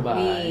I'm not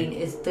mean.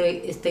 It's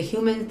the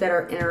humans that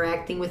are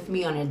interacting with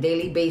me on a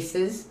daily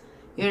basis,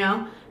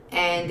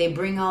 and they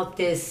bring out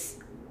this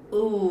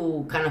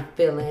kind of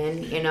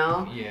feeling,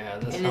 Yeah,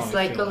 that's and it's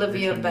like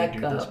Olivia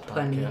Becca,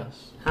 honey.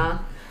 Huh?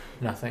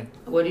 Nothing.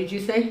 What did you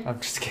say? I'm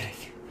just kidding.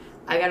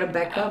 I gotta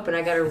back up and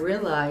I gotta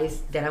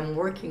realize that I'm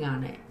working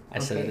on it. I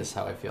said this is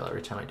how I feel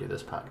every time I do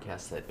this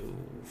podcast, that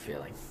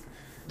feeling.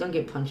 Don't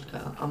get punched,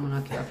 Kyle. I'm gonna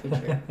knock you off your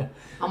chair.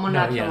 I'm gonna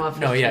knock him off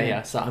your chair.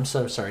 Yeah. So I'm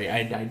so sorry.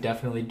 I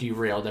definitely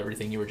derailed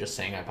everything you were just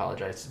saying. I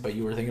apologize. But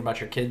you were thinking about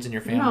your kids and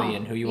your family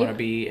and who you want to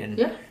be, and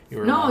you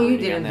were you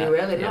didn't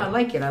derail it. No, I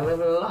like it. I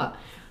love it a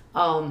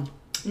lot.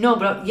 No,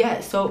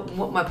 but so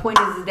what my point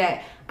is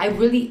that I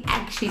really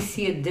actually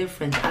see a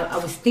difference. I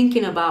was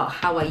thinking about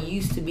how I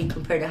used to be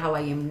compared to how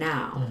I am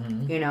now,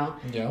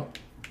 Yeah.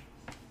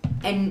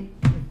 And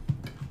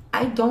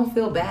I don't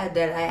feel bad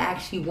that I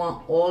actually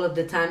want all of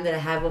the time that I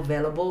have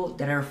available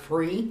that are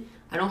free.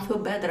 I don't feel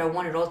bad that I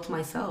want it all to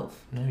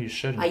myself. No, you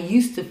shouldn't. I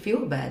used to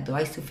feel bad, though.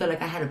 I used to feel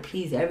like I had to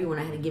please everyone.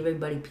 I had to give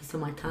everybody a piece of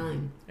my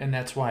time. And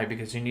that's why,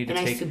 because you need to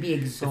I used to be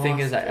exhausted. The thing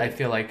is, I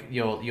feel like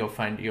you'll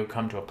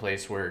come to a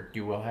place where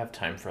you will have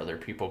time for other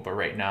people. But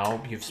right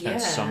now, you've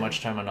spent so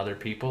much time on other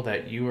people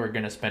that you are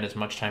going to spend as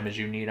much time as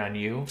you need on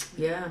you.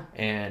 Yeah.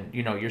 And,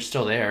 you're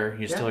still there.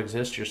 You still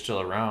exist. You're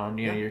still around.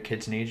 Your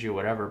kids need you,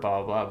 whatever,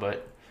 blah, blah, blah.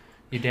 But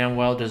you damn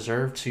well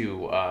deserve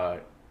to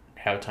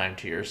have time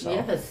to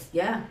yourself. Yes,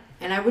 yeah.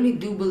 And I really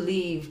do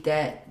believe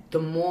that the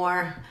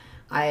more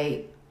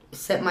I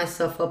set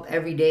myself up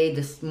every day,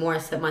 the more I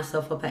set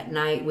myself up at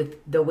night with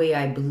the way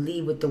I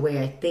believe, with the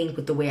way I think,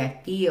 with the way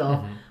I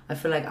feel, I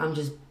feel like I'm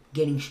just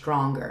getting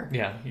stronger.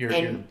 Yeah, you're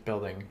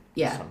building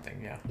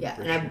something. Yeah,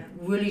 and sure. I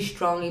really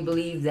strongly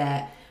believe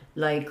that,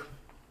 like,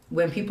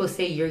 when people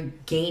say you're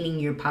gaining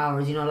your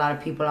powers, you know, a lot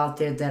of people out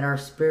there that are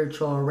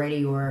spiritual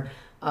already or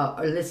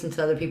listen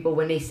to other people,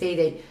 when they say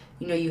that,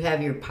 you know, you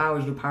have your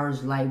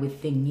powers lie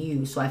within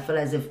you. So I feel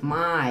as if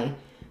my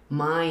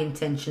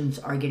intentions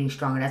are getting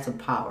stronger. That's a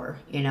power,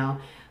 you know.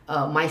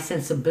 My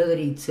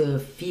sensibility to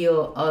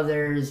feel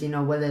others, you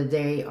know, whether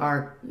they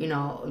are, you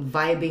know,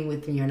 vibing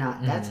with me or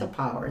not, that's a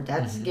power.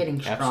 That's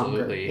getting stronger.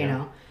 Absolutely, yeah. You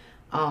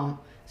know.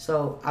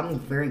 So I'm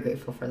very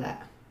grateful for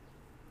that.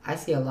 I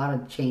see a lot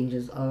of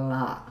changes, a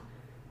lot.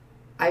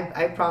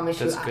 I promise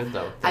you. That's good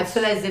though. I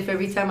feel as if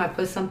every time I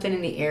put something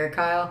in the air,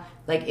 Kyle,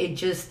 like it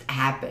just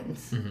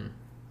happens.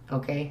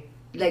 Okay?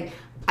 Like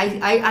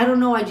I don't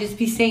know, I just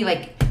be saying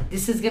like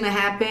this is gonna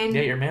happen.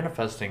 Yeah, you're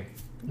manifesting.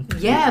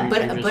 Yeah,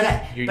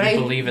 you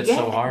believe it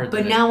so hard.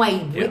 But now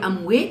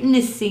I'm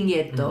witnessing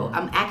it though.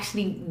 I'm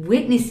actually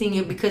witnessing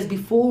it because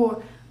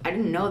before I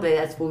didn't know that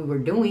that's what we were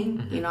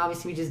doing. You know,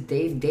 obviously we just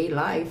day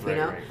life, you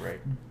know. Right.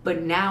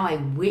 But now I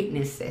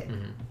witness it.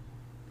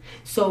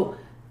 So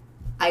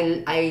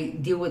I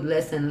deal with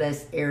less and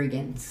less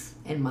arrogance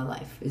in my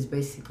life. Is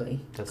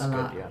basically that's a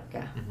lot. Good,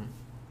 yeah.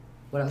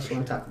 What else you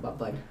want to talk about,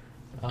 bud?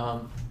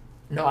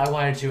 No, I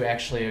wanted to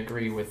actually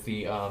agree with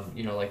the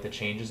you know, like the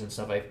changes and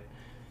stuff.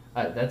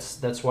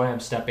 That's why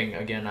I'm stepping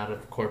again out of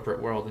the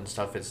corporate world and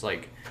stuff. It's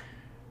like,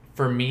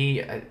 for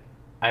me,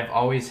 I've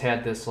always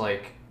had this,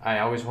 like, I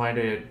always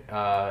wanted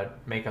to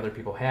make other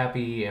people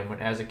happy,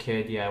 and as a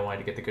kid, I wanted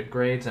to get the good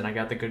grades, and I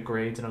got the good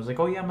grades, and I was like,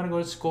 oh yeah, I'm gonna go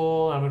to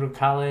school, I'm gonna go to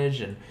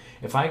college, and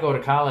if I go to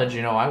college,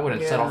 you know, I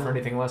wouldn't settle for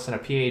anything less than a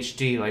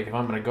PhD. Like, if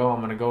I'm gonna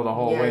go the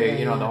whole way,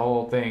 you know, the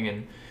whole thing,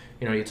 and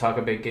you know, you talk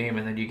a big game,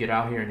 and then you get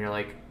out here, and you're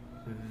like,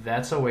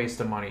 that's a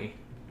waste of money.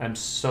 I'm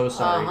so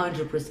sorry.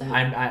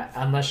 100%.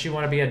 Unless you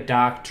want to be a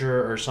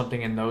doctor or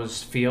something in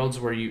those fields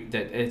where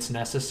that it's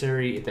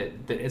necessary,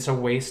 that it's a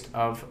waste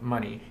of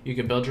money. You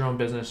can build your own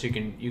business. You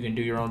can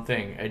do your own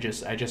thing. I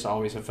just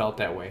always have felt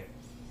that way.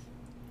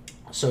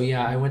 So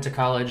yeah, I went to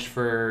college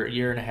for a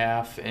year and a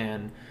half,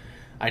 and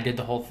I did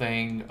the whole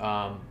thing.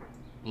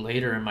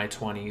 Later in my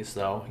 20s,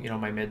 though, you know,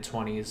 my mid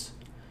 20s.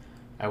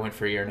 I went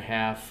for a year and a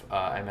half.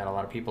 I met a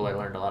lot of people. I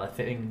learned a lot of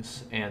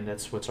things, and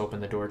that's what's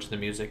opened the door to the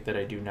music that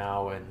I do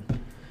now, and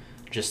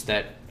just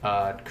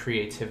that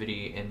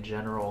creativity in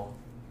general.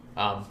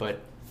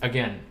 But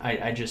again,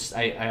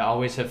 I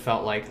always have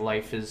felt like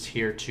life is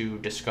here to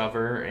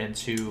discover and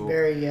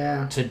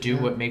to do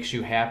what makes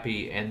you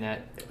happy, and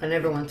that I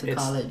never went to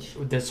college.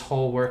 This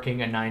whole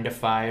working a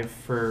 9-to-5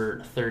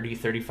 for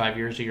 35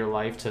 years of your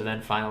life to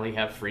then finally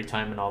have free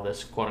time and all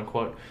this quote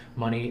unquote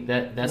money,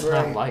 that's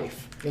not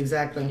life.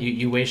 Exactly.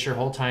 You waste your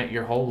whole time,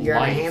 your whole You're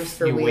life. On a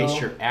hamster wheel. Waste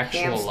your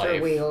actual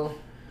life wheel.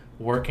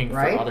 Working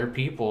for other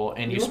people,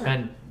 and you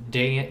spend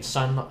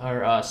sun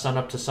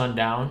up to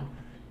sundown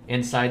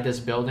inside this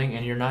building,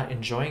 and you're not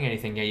enjoying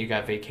anything. Yeah, you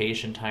got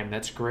vacation time,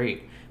 that's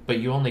great, but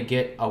you only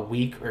get a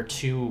week or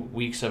 2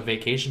 weeks of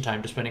vacation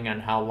time depending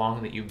on how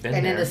long that you've been there.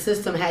 And then the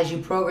system has you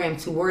programmed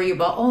to worry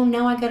about, oh,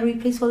 now I got to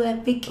replace all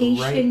that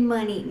vacation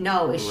money.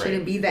 No, it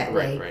shouldn't be that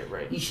way.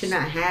 Right. You should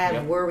not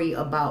have worry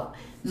about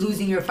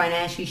losing your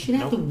financial. You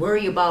shouldn't have to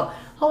worry about,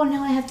 oh,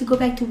 now I have to go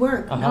back to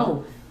work.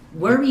 No.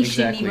 Worry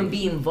shouldn't even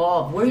be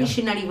involved. Worry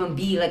should not even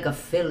be like a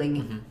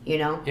feeling, you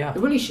know? Yeah. It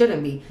really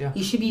shouldn't be. Yeah.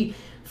 You should be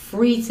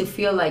free to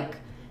feel like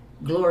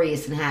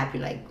glorious and happy.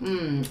 Like,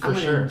 I'm going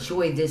to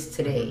enjoy this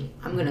today.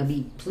 I'm going to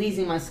be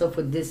pleasing myself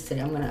with this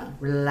today. I'm going to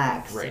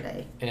relax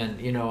today.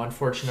 And, you know,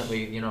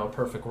 unfortunately, you know, a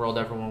perfect world,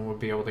 everyone would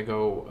be able to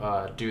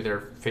go do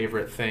their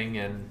favorite thing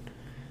and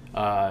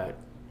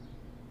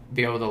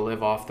be able to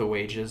live off the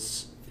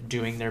wages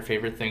doing their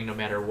favorite thing, no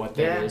matter what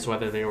that is,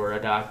 whether they were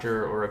a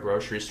doctor or a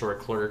grocery store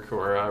clerk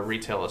or a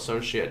retail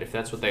associate, if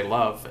that's what they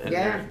love. And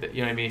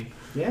you know what I mean?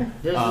 Yeah.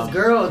 There's this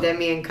girl that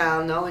me and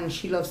Kyle know, and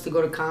she loves to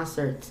go to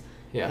concerts.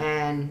 Yeah.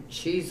 And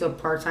she's a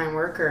part-time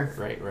worker.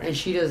 Right. And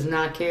she does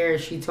not care.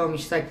 She told me,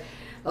 she's like,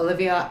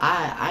 Olivia,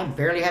 I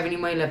barely have any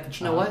money left, but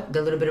you know what?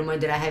 The little bit of money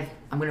that I have,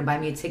 I'm going to buy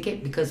me a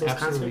ticket because those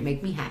concerts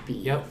make me happy.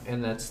 Yep,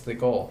 and that's the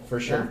goal, for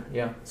sure.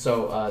 Yeah.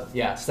 So,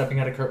 stepping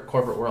out of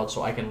corporate world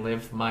so I can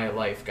live my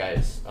life,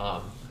 guys.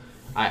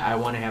 I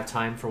want to have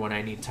time for when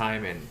I need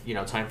time, and, you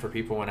know, time for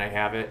people when I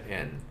have it.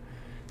 And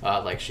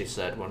like she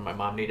said, when my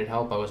mom needed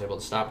help, I was able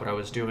to stop what I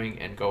was doing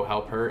and go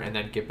help her and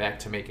then get back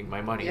to making my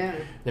money. Yeah.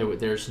 There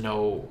was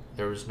no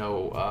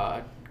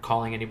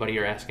calling anybody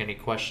or asking any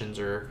questions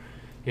or...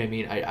 You know what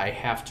I mean? I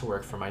have to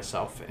work for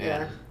myself.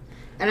 And,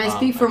 and I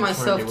speak for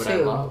myself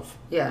too.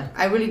 Yeah,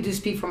 I really do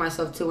speak for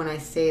myself too when I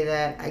say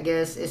that. I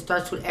guess it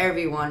starts with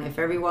everyone. If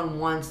everyone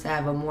wants to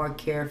have a more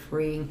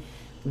carefree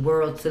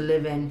world to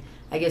live in,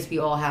 I guess we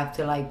all have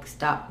to like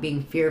stop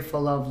being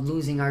fearful of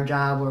losing our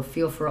job or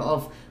fearful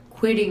of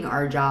quitting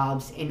our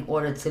jobs in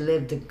order to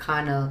live the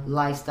kind of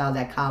lifestyle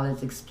that Kyle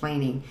is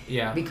explaining.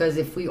 Yeah. Because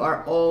if we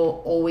are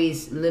all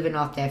always living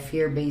off that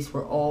fear base,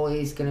 we're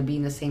always going to be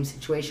in the same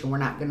situation. We're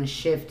not going to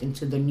shift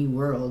into the new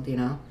world, you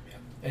know?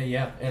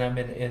 Yeah. And I'm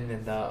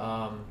in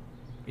the,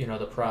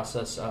 the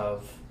process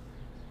of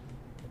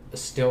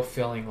still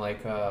feeling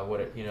like, a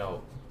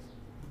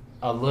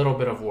little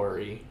bit of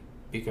worry.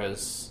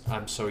 Because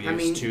I'm so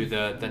used to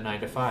the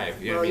 9 to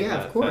 5. You know,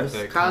 of course.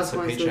 The Kyle's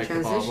going through a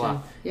transition. Blah, blah,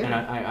 blah. Yeah.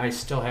 And I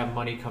still have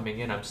money coming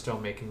in. I'm still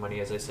making money,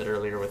 as I said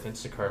earlier, with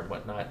Instacart and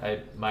whatnot.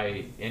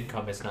 My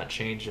income has not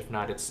changed. If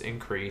not, it's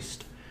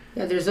increased.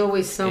 Yeah, there's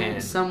always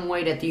some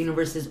way that the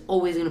universe is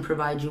always going to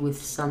provide you with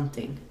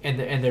something. And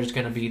there's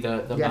going to be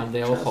the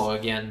Mandeojo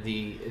again,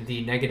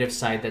 the negative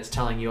side that's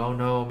telling you, oh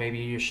no, maybe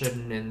you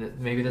shouldn't, and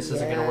maybe this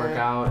isn't going to work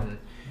out, and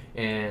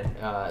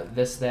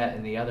this, that,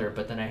 and the other.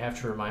 But then I have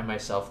to remind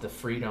myself the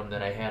freedom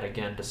that I had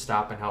again to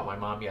stop and help my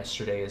mom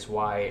yesterday is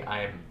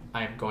why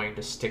I'm going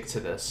to stick to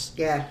this.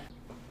 Yeah.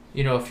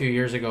 A few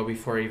years ago,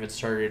 before I even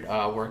started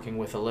working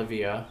with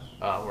Olivia,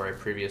 where I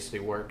previously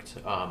worked,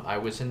 I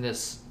was in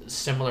this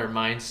similar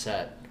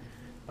mindset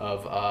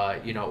of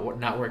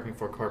not working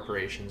for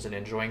corporations and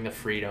enjoying the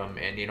freedom,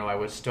 and I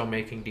was still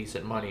making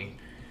decent money,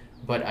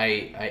 but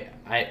I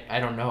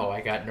don't know,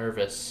 I got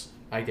nervous,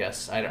 I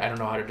guess. I don't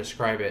know how to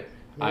describe it.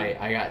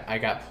 I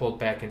got pulled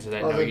back into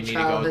that. No, you need to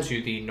go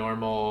to the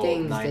normal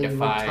 9 to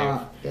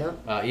 5.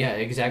 Yeah,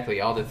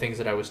 exactly. All the things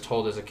that I was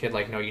told as a kid,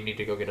 like, no, you need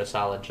to go get a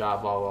solid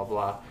job, blah blah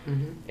blah.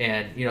 Mm-hmm.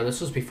 And this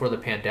was before the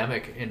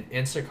pandemic, and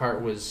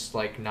Instacart was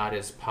like not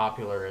as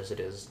popular as it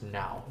is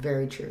now.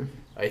 Very true.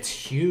 It's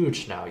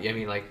huge now. I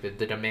mean, like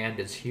the demand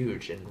is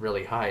huge and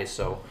really high.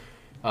 So,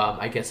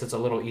 I guess it's a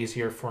little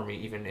easier for me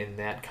even in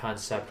that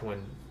concept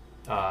when.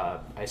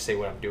 I say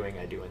what I'm doing,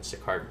 I do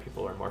Instacart, and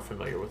people are more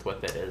familiar with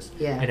what that is.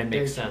 Yeah. And it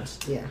makes sense.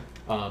 Yeah.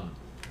 But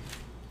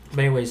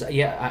anyways,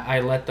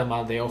 I let the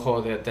mal de ojo,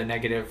 the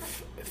negative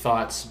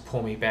thoughts,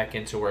 pull me back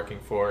into working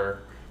for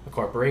a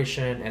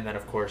corporation, and then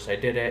of course I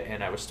did it,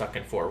 and I was stuck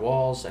in 4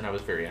 walls, and I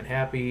was very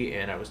unhappy,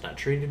 and I was not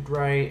treated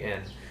right,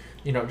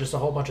 and just a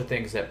whole bunch of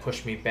things that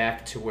pushed me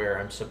back to where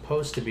I'm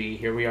supposed to be.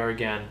 Here we are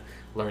again,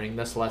 learning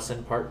this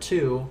lesson, part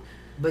 2.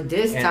 But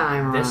this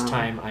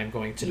time I'm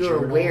going to you're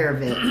journal. Aware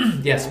of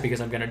it. Yes,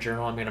 because I'm going to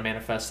journal, I'm going to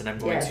manifest, and I'm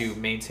going to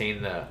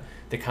maintain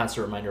the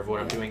constant reminder of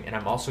what I'm doing. And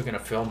I'm also going to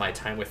fill my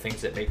time with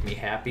things that make me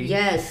happy.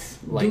 Yes.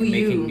 Like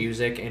making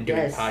music and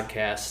doing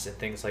podcasts and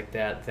things like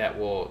that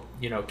will,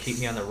 keep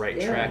me on the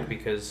right track,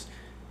 because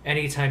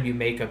anytime you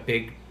make a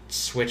big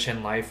switch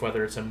in life,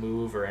 whether it's a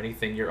move or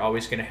anything, you're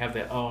always going to have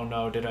that, oh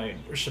no,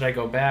 should I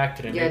go back?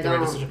 Did I make the right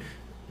decision?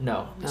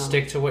 No,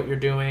 stick to what you're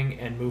doing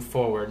and move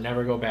forward.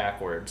 Never go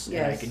backwards.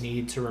 Yes. And I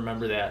need to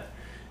remember that.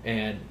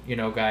 And,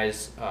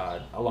 guys,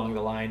 along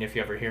the line, if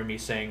you ever hear me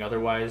saying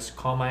otherwise,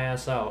 call my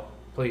ass out.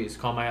 Please,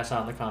 call my ass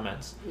out in the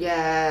comments.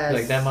 Yes.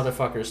 Like, that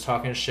motherfucker's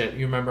talking shit.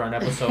 You remember on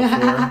episode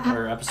 4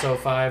 or episode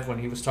 5 when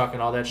he was talking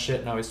all that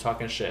shit, now he's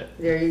talking shit.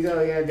 There you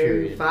go. Yeah,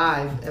 there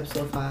 5.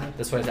 Episode 5.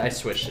 That's why I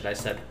switched it. I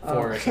said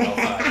 4 is now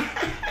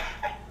 5.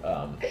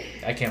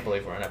 I can't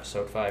believe we're on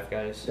episode 5,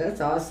 guys.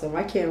 That's awesome.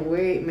 I can't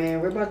wait,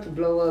 man. We're about to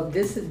blow up.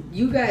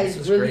 You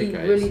guys really,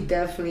 really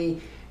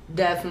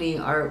definitely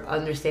are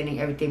understanding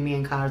everything me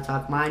and Kyle are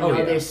talking about. I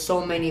know there's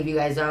so many of you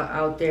guys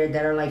out there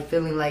that are like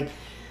feeling like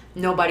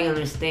nobody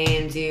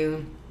understands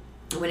you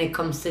when it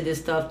comes to this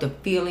stuff. The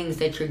feelings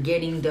that you're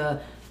getting, the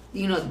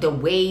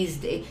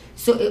ways.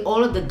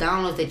 All of the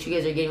downloads that you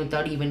guys are getting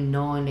without even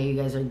knowing that you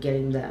guys are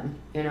getting them.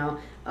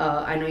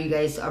 I know you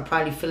guys are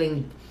probably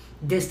feeling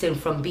distant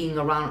from being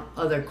around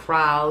other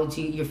crowds.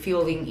 You're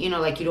feeling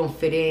like you don't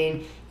fit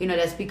in.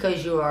 That's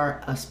because you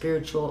are a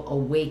spiritual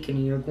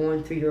awakening. You're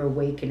going through your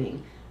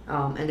awakening,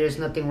 and there's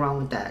nothing wrong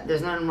with that.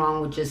 There's nothing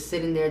wrong with just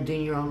sitting there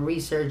doing your own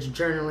research,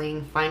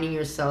 journaling, finding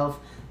yourself,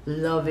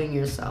 loving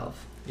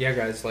yourself. Yeah,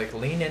 guys, like,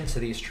 lean into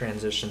these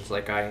transitions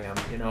like I am.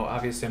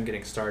 Obviously I'm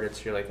getting started,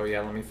 so you're like, oh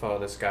yeah, let me follow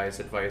this guy's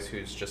advice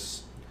who's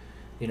just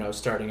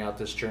starting out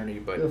this journey.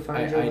 But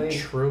I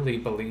truly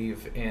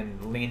believe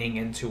in leaning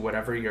into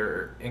whatever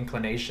your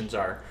inclinations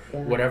are. Yeah.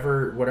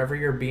 Whatever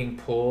you're being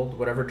pulled,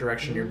 whatever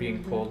direction you're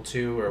being pulled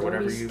to, or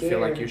whatever you feel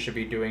like you should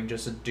be doing,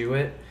 just do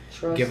it.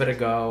 Give it a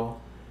go.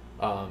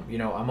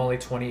 I'm only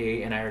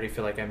 28, and I already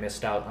feel like I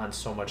missed out on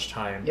so much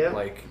time. Yep.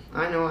 Like,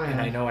 I know I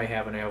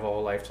have, and I have a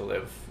whole life to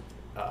live.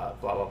 Blah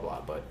blah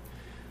blah. But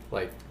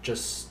like,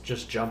 just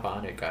jump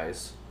on it,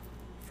 guys,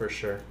 for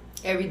sure.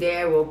 Every day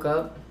I wake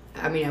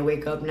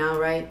up now,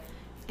 right?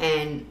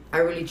 And I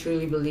really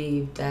truly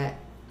believe that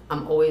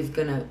I'm always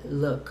gonna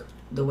look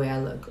the way I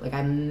look. Like,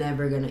 I'm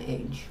never gonna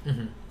age.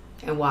 Mm-hmm.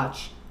 And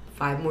watch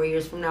 5 more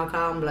years from now,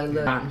 Kyle, I'm like,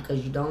 look,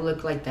 because you don't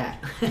look like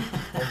that.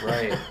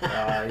 Right.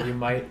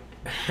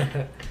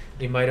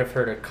 You might have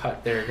heard a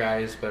cut there,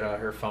 guys, but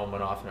her phone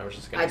went off, and I was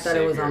just gonna. I thought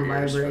it was on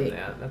vibrate.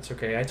 That's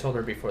okay. I told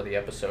her before the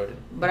episode.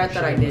 But I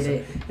thought I did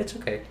it. It's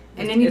okay.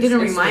 And then you didn't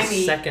remind me.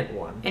 The second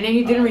one. And then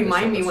you didn't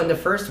remind me when the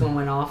first one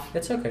went off.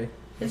 It's okay.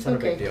 It's not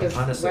okay. A big deal.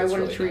 Honestly, why it's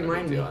wouldn't really you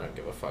remind me? I don't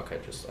give a fuck.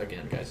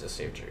 Again, guys, I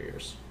saved your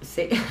ears.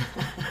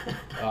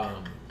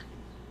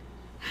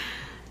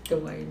 The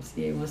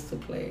YMCA wants to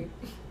play.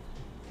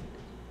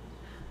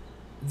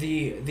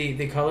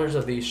 The colors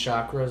of these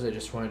chakras, I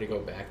just wanted to go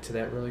back to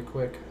that really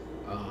quick.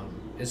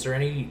 Is there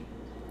any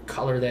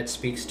color that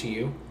speaks to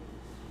you?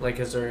 Like,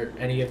 is there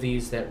any of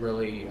these that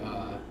really,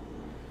 I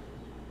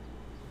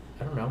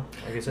don't know,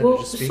 like I said, it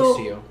just speaks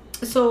to you?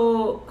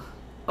 So,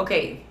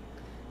 okay,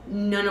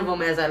 none of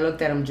them, as I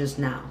looked at them just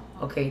now,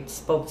 okay,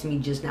 spoke to me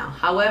just now.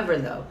 However,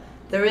 though,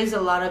 there is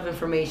a lot of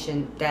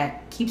information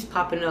that keeps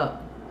popping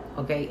up,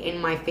 okay, in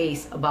my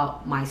face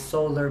about my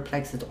solar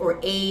plexus or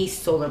a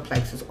solar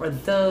plexus or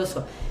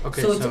the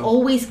okay, so it's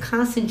always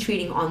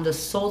concentrating on the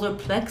solar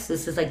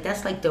plexus. It's like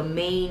that's like the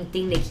main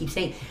thing they keep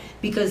saying,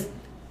 because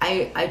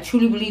I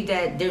truly believe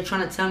that they're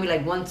trying to tell me,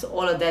 like, once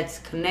all of that's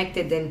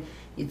connected, then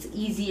it's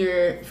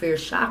easier for your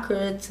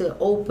chakra to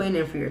open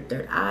and for your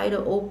third eye to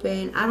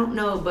open. I don't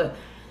know, but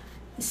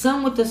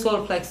some with the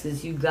solar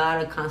plexus, you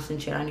gotta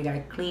concentrate on. You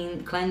gotta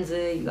cleanse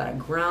it. You gotta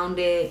ground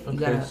it. You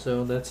okay,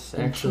 so that's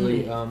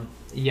actually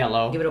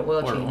yellow. Give it an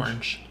oil or change.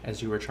 Orange,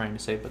 as you were trying to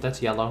say, but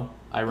that's yellow.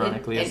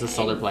 Ironically, as the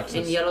solar plexus.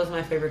 And yellow's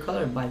my favorite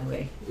color, by the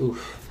way.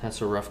 Oof,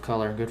 that's a rough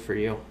color. Good for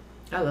you.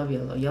 I love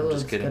yellow. Yellow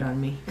looks good on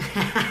me.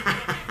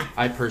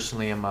 I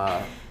personally am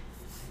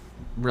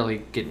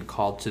really getting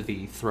called to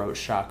the throat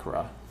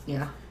chakra.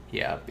 Yeah.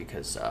 Yeah,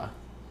 because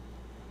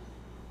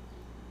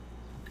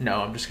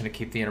no, I'm just gonna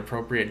keep the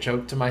inappropriate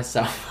joke to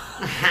myself.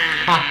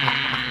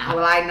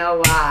 Well, I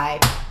know why.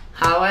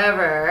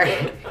 However,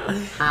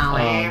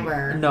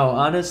 no,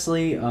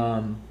 honestly,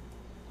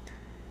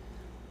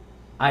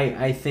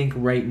 I think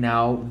right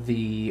now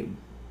the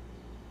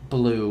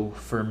blue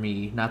for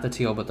me, not the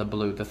teal, but the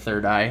blue, the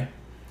third eye,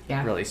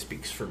 really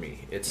speaks for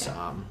me. It's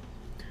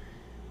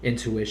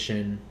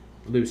intuition,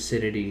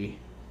 lucidity,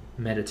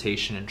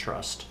 meditation, and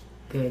trust.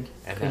 Good.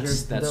 And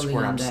that's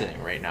where I'm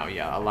sitting right now.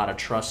 Yeah, a lot of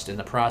trust in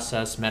the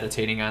process,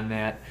 meditating on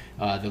that,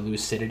 the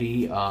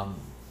lucidity.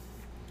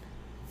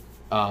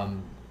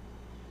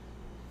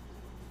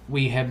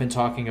 We have been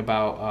talking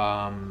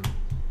about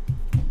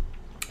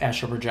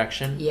astral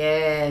projection.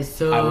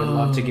 Yes. I would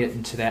love to get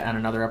into that on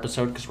another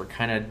episode because we're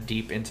kind of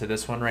deep into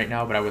this one right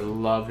now. But I would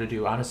love to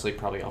do, honestly,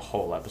 probably a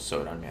whole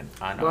episode on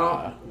how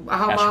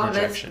about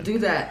projection. Let's do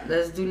that.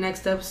 Let's do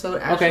next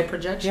episode astral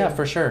projection. Yeah,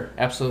 for sure,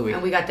 absolutely.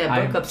 And we got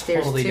that book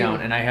upstairs totally too.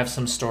 Down, and I have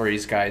some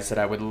stories, guys, that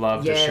I would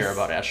love to share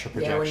about astral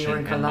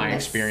projection and my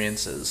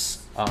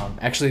experiences.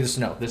 Actually,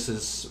 this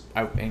is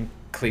in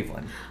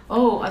Cleveland.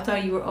 Oh, I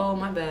thought you were. Oh,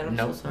 my bad. I'm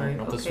so sorry.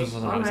 Nope, this was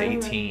when I was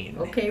 18.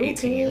 Okay.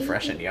 18,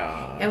 fresh and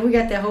young. And we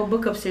got that whole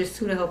book upstairs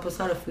too to help us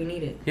out if we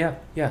need it.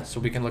 Yeah. So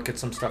we can look at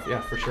some stuff.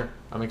 Yeah, for sure.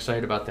 I'm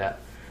excited about that.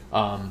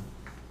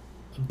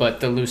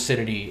 But the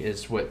lucidity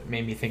is what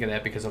made me think of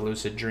that, because a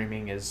lucid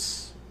dreaming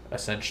is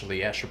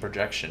essentially astral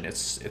projection.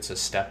 It's a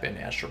step in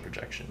astral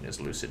projection is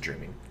lucid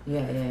dreaming.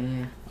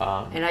 Yeah.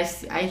 And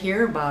I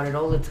hear about it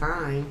all the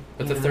time.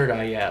 But the third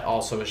eye,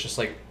 also is just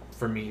like,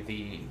 for me,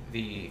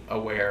 the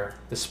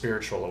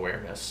spiritual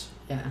awareness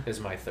is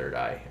my third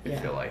eye, I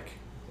feel like.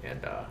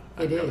 And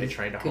I'm really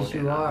trying to hone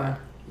in on that.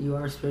 You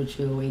are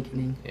spiritually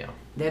awakening. Yeah.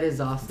 That is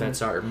awesome.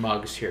 That's our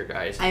mugs here,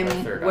 guys.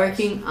 I'm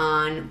working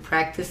on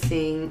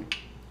practicing.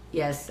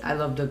 Yes, I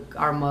love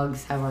our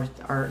mugs have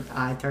our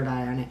third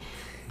eye on it.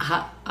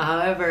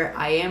 However,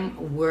 I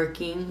am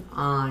working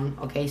on,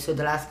 so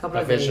the last couple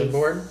of days. A vision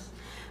board?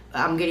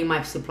 I'm getting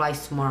my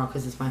supplies tomorrow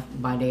because it's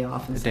my day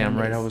off. Damn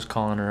right, I was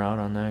calling her out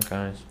on that,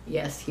 guys.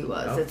 Yes, he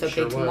was. It's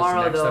okay.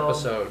 Tomorrow, next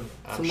episode,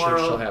 I'm sure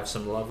she'll have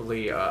some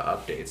lovely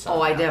updates.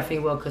 I definitely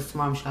will, because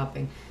tomorrow I'm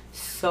shopping.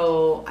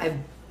 So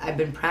I've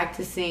been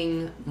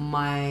practicing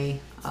my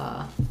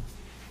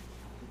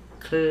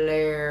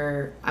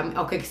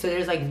so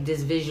there's like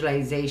this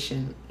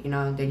visualization,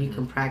 that you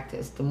can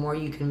practice. The more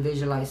you can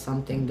visualize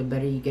something, the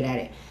better you get at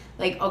it.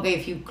 Like,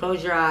 if you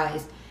close your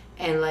eyes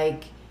and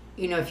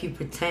if you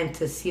pretend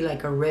to see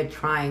like a red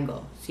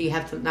triangle, so you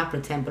have to not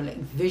pretend, but like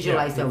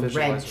visualize a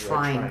red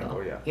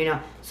triangle.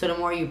 So the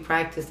more you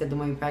practice that,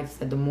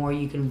 the more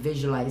you can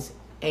visualize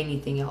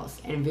anything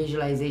else, and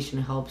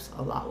visualization helps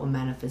a lot with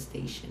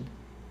manifestation.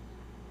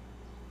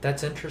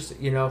 That's interesting.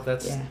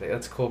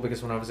 That's cool,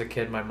 because when I was a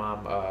kid, my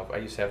mom, I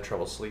used to have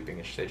trouble sleeping,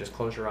 and she'd say, just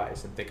close your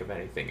eyes and think of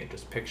anything and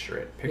just picture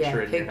it.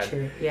 Picture it in your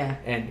head. Yeah.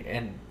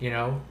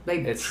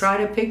 And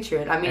try to picture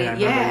it. I mean, I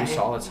remember I used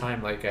to all the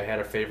time, like, I had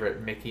a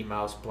favorite Mickey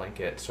Mouse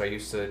blanket, so I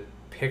used to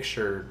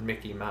picture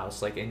Mickey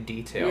Mouse, like, in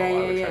detail.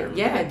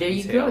 Yeah, there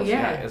you go,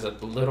 as a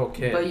little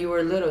kid. But you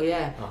were little,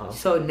 Uh-huh.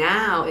 So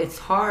now it's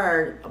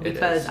hard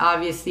because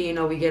obviously,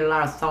 we get a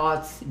lot of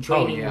thoughts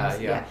draining us.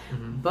 Yeah.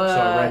 Mm-hmm. But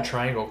so a red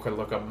triangle could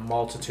look a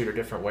multitude of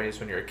different ways.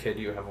 When you're a kid,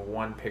 you have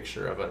one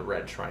picture of a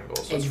red triangle,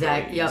 so it's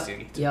really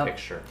easy to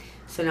picture.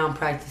 So now I'm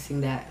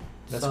practicing that.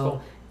 That's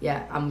cool.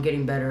 Yeah, I'm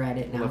getting better at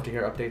it now. I'd love to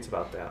hear updates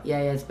about that. Yeah,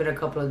 it's been a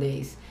couple of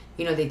days.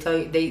 They tell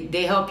you,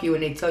 they help you,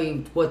 and they tell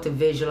you what to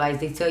visualize.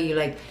 They tell you,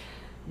 like,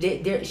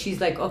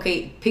 she's like,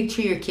 okay,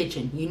 picture your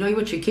kitchen. You know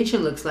what your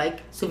kitchen looks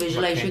like, so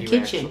visualize your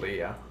kitchen.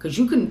 Because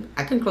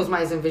I can close my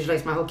eyes and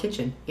visualize my whole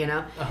kitchen,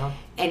 Uh-huh.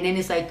 And then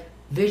it's like,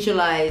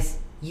 visualize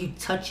you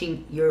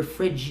touching your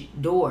fridge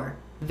door.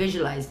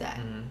 Visualize that.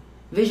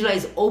 Mm-hmm.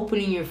 Visualize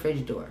opening your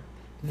fridge door.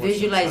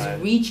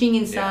 Visualize reaching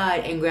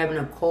inside and grabbing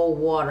a cold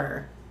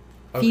water.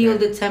 Okay. Feel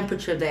the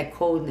temperature of that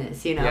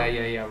coldness, you know?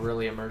 Yeah.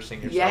 Really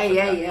immersing yourself.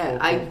 Yeah.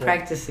 Cold, I'm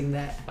practicing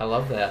that. I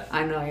love that.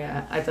 I know,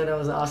 yeah. I thought that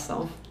was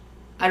awesome.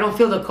 I don't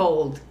feel the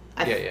cold.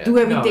 I do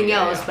everything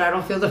else, but I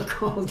don't feel the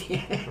cold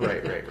yet.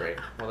 Right.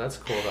 Well, that's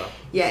cool, though.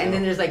 Yeah, so. And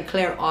then there's, like,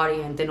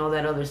 clairaudient and all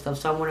that other stuff.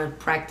 So I want to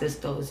practice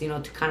those, you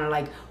know, to kind of,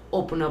 like,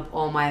 open up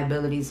all my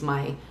abilities,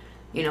 my...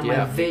 You know,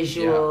 my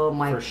visual,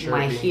 my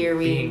hearing.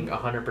 Being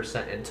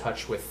 100% in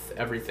touch with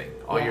everything.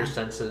 All your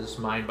senses,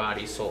 mind,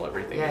 body, soul,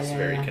 everything is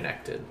very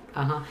connected.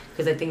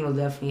 Because I think it'll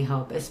definitely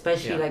help.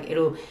 Especially, like,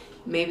 it'll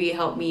maybe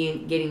help me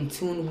in getting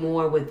tuned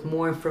more with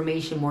more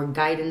information, more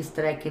guidance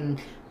that I can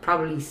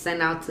probably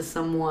send out to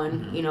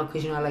someone. You know,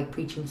 because, you know, I like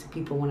preaching to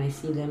people when I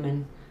see them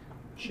and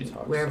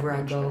wherever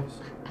I go.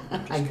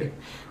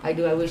 I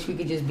do. I wish we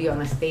could just be on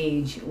a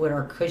stage with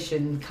our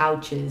cushioned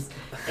couches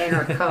and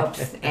our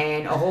cups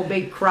and a whole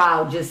big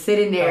crowd just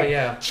sitting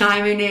there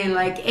chiming in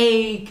like,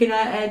 hey, can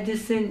I add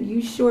this in?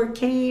 You sure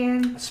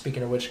can.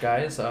 Speaking of which,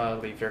 guys,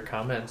 leave your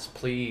comments.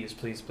 Please.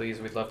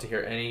 We'd love to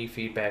hear any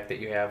feedback that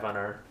you have on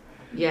our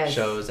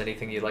shows,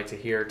 anything you'd like to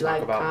hear,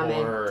 talk about comment.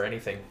 More or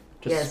anything.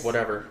 Just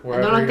whatever.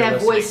 And don't let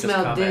that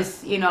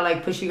voicemail you know,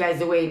 like push you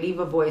guys away. Leave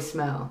a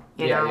voicemail.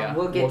 You know,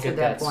 we'll get to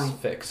that point.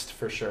 Fixed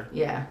for sure.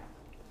 Yeah.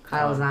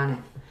 Kyle's on it.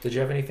 Did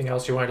you have anything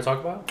else you wanted to talk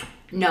about?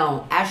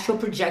 No. Astral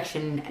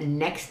projection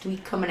next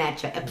week coming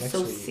at you.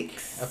 Episode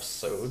 6.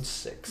 Episode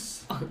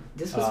 6. Oh,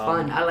 this was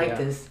fun. I like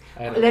this.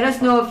 Let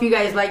us know if you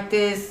guys like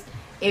this.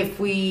 If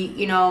we,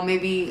 you know,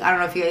 maybe, I don't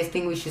know if you guys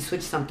think we should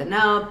switch something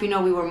up. You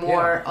know, we were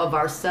more of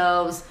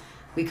ourselves.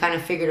 We kind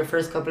of figured the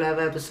first couple of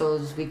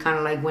episodes, we kind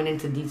of like went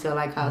into detail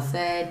like Kyle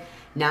said.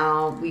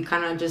 Now we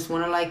kind of just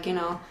want to like, you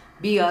know,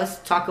 be us,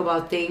 talk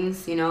about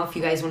things. You know, if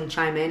you guys want to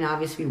chime in,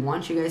 obviously we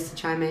want you guys to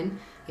chime in.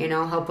 You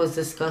know, help us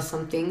discuss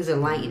some things,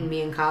 enlighten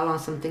me and Kyle on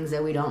some things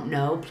that we don't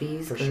know,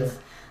 please. Because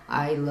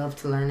I love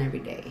to learn every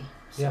day.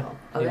 So,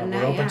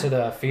 we're open to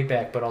the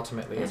feedback, but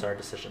ultimately it's our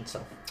decision,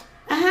 so.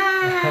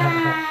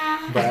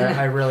 But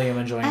I really am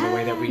enjoying the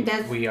way that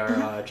we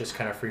are just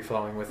kind of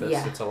free-flowing with this.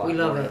 Yeah, it's a lot we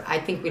love it. I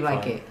think we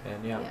like it.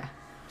 And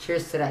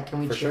Cheers to that. Can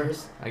we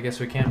cheers? Sure. I guess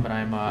we can, but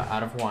I'm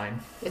out of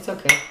wine. It's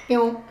okay.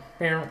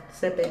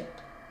 Sip it.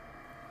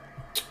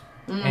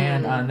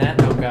 And on that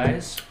note,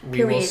 guys,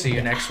 we will see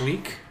you next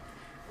week.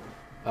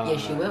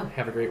 Yes, you will.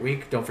 Have a great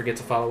week. Don't forget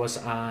to follow us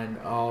on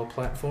all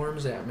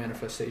platforms at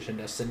Manifestation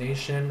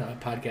Destination,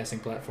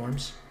 podcasting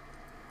platforms.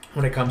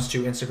 When it comes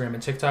to Instagram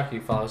and TikTok,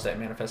 you follow us at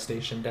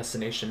Manifestation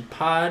Destination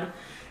Pod.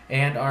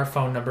 And our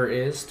phone number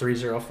is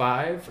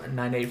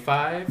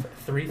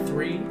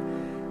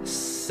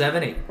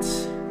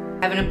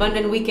 305-985-3378. Have an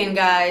abundant weekend,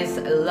 guys.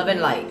 Love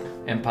and light.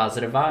 And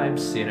positive vibes.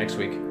 See you next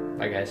week.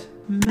 Bye, guys.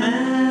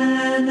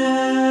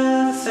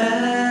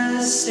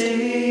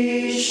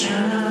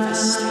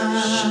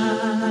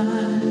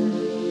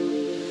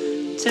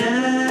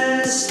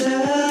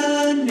 Manifestation.